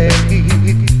to peggy.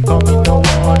 Come in no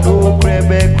one do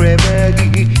crebe.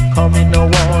 Come in no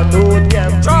one do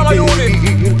damn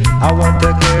baby. I want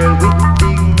a girl with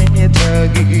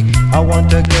dignity. I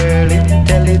want a girl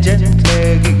intelligent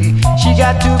leggy. She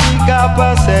got to be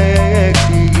copper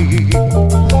sexy.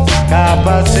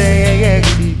 Copper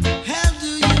sexy. How do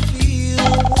you feel?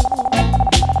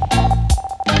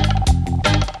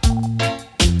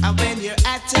 And when you're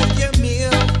at your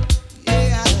meal,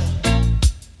 yeah.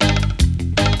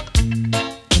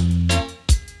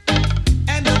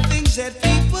 And the things that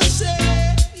people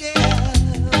say, yeah,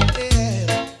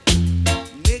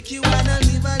 make you wanna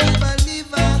live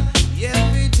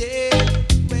every day,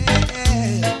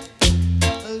 well,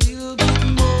 a little bit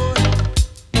more.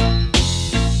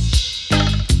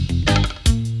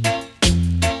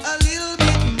 A little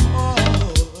bit more,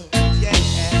 yeah.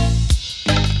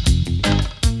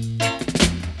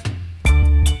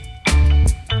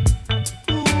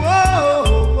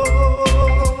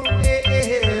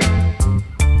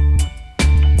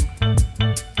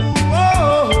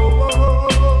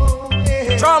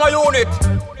 unit.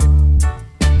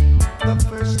 The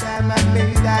first time I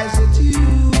made eyes at you,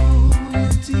 you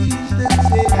teased and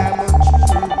said I'm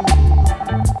untrue.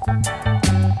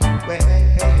 Well,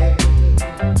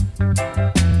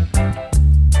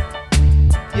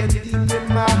 yet deep in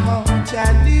my heart I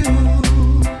knew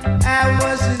I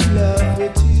was in love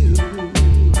with you,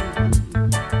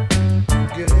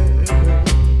 girl.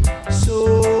 So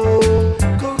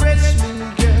caress me,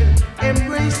 girl,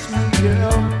 embrace me,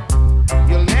 girl.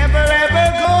 You'll never ever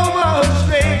go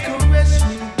astray. Caress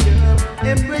me, girl,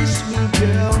 embrace me,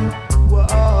 girl.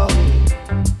 Whoa,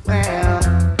 well,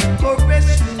 caress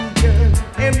me, girl,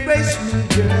 embrace me,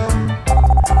 girl.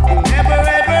 You'll never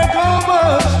ever go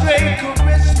astray.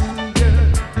 Caress me, girl,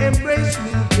 embrace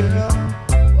me, girl.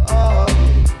 Whoa,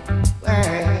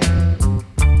 well,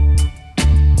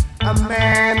 a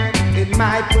man in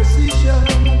my position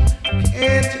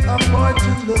can't afford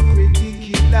to look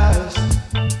ridiculous.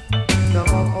 No,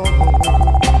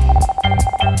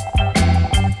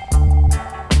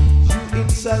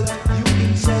 you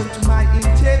insult my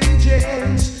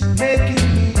intelligence, making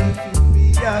me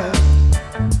furious.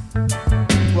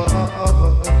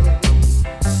 Whoa.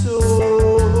 So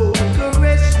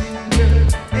caress me, girl,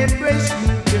 embrace me,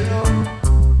 girl.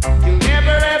 You'll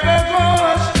never ever go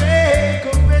astray.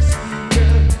 Caress me,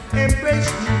 girl,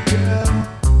 embrace me, girl.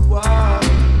 Wow,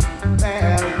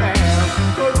 well,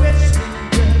 caress me,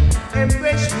 girl,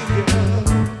 embrace me, girl.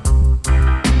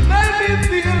 Make me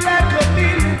feel like $1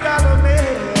 million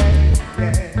man.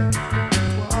 Yeah.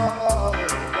 Wow.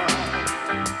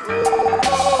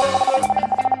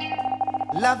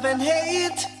 Love and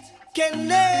hate can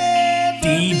never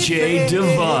DJ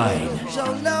Divine. So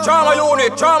no. Drama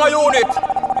unit, drama unit.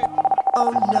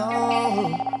 Oh no.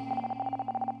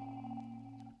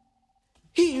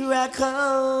 Here I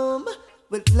come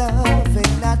with love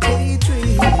and not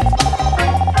hatred.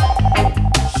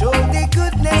 Surely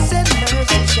goodness and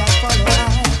mercy shall follow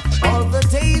us all the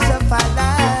days of our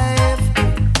life.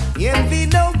 Envy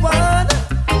no one,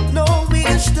 no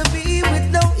wish to be with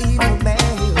no evil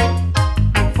man.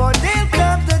 For there'll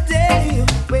come the day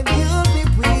when you'll be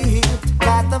whipped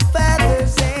by the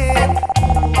feathers and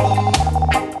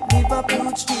leave up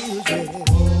huge children.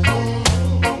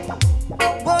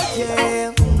 Oh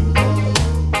yeah,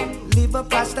 leave up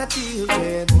pasta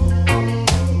children.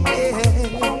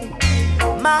 Yeah.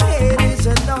 My head is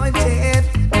anointed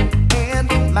and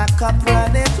my cup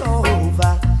runneth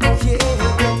over. Yeah.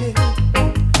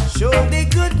 Surely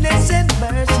goodness and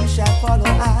mercy shall follow I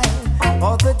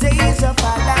all the days of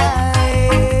our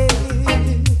life.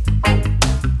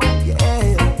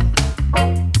 Yeah.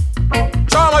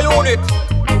 Drama unit.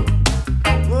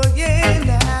 Oh yeah,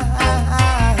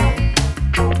 now.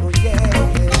 Oh yeah.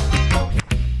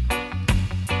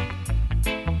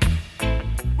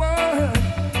 Whoa.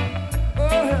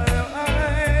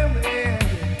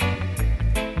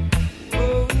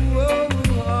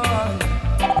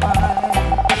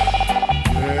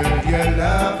 Your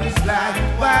love is like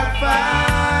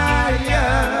wildfire,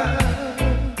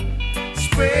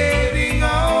 spreading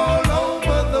all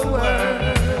over the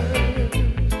world.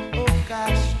 Oh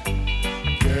gosh,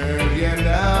 girl, your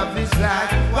love is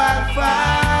like wildfire,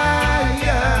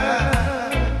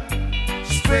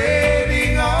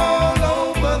 spreading all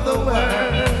over the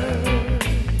world.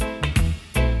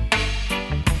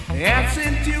 I've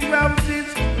sent you roses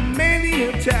many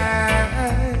a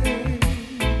time,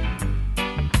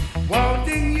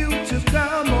 wanting you to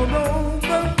come on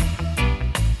over.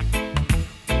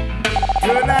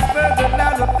 Girl, I've heard a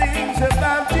lot of things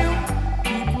about you.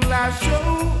 People are so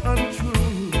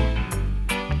untrue.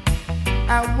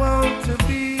 I want to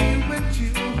be with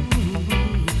you.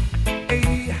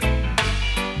 Hey.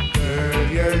 Girl,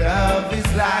 your love is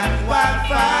like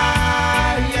wildfire,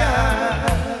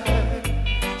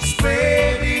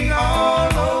 spreading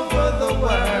all over the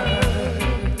world.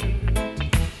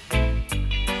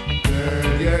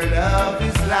 Girl, your love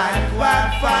is like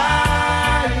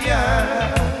wildfire,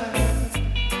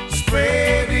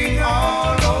 spreading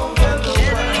all over the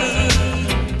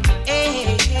world.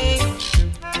 Hey, hey.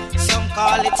 Some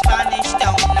call it Spanish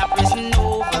Town, a prison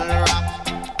oval rock.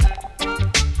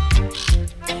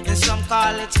 And some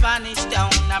call it Spanish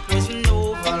Town, a prison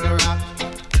oval rock.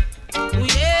 Ooh,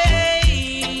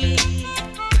 yeah.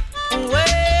 Ooh,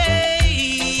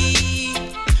 hey.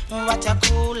 What a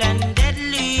cool and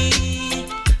deadly.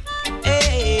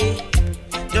 Hey.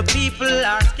 The people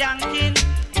are skanking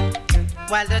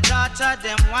while the daughter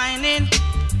them whining.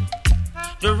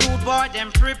 The rude boy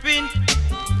them tripping.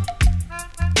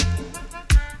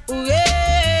 Ooh,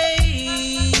 yeah.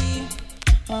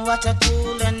 What a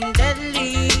cool and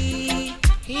deadly.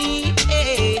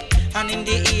 Yeah. And in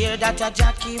the ear that a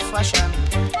Jackie fashion.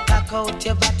 Back out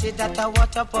your body that a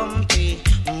water pumpy.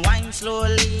 Wine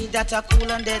slowly that a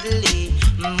cool and deadly.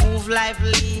 Move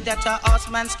lively that a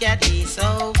horseman scary.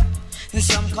 So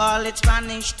some call it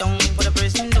Spanish town for the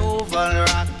prison oval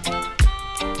rock.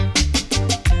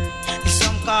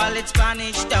 Some call it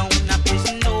Spanish town, a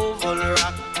prison oval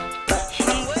rock.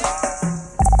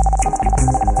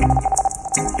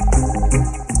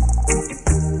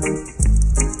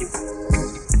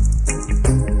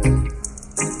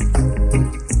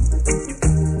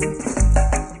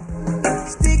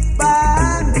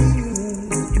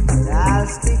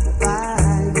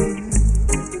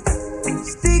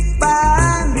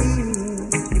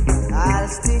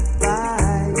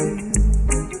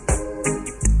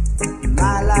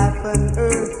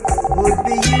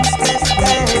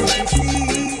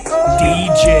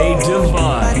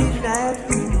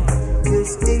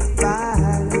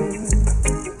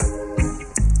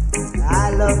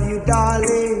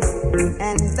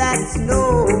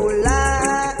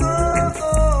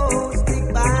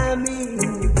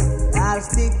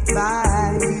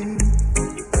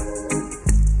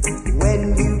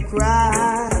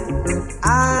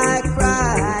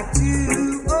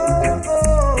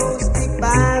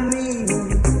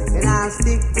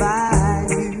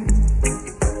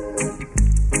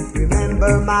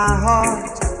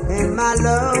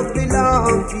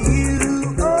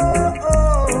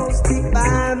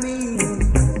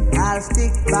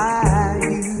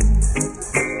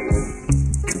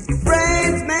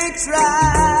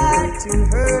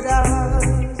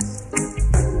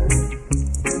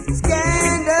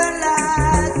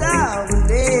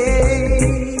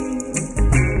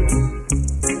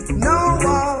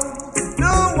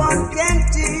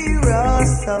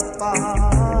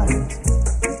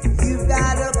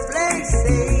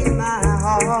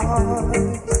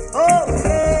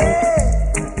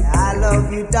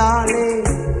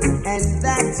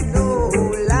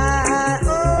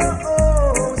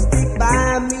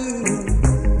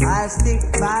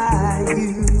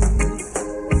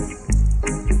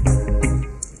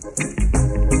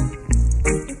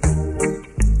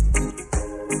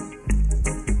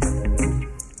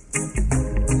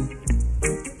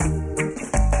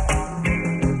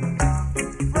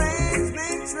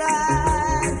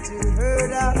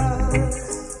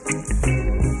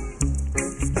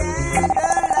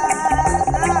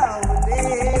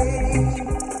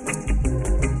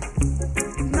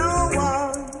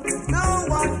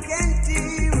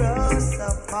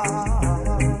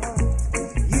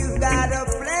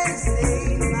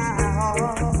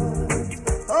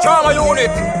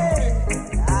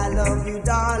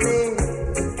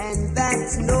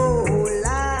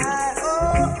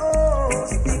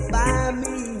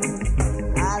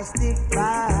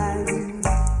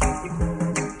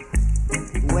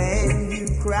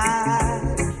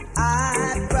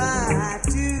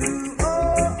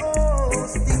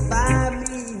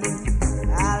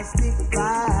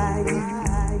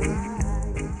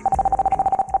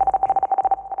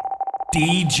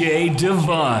 DJ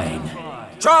Divine.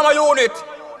 Trauma unit.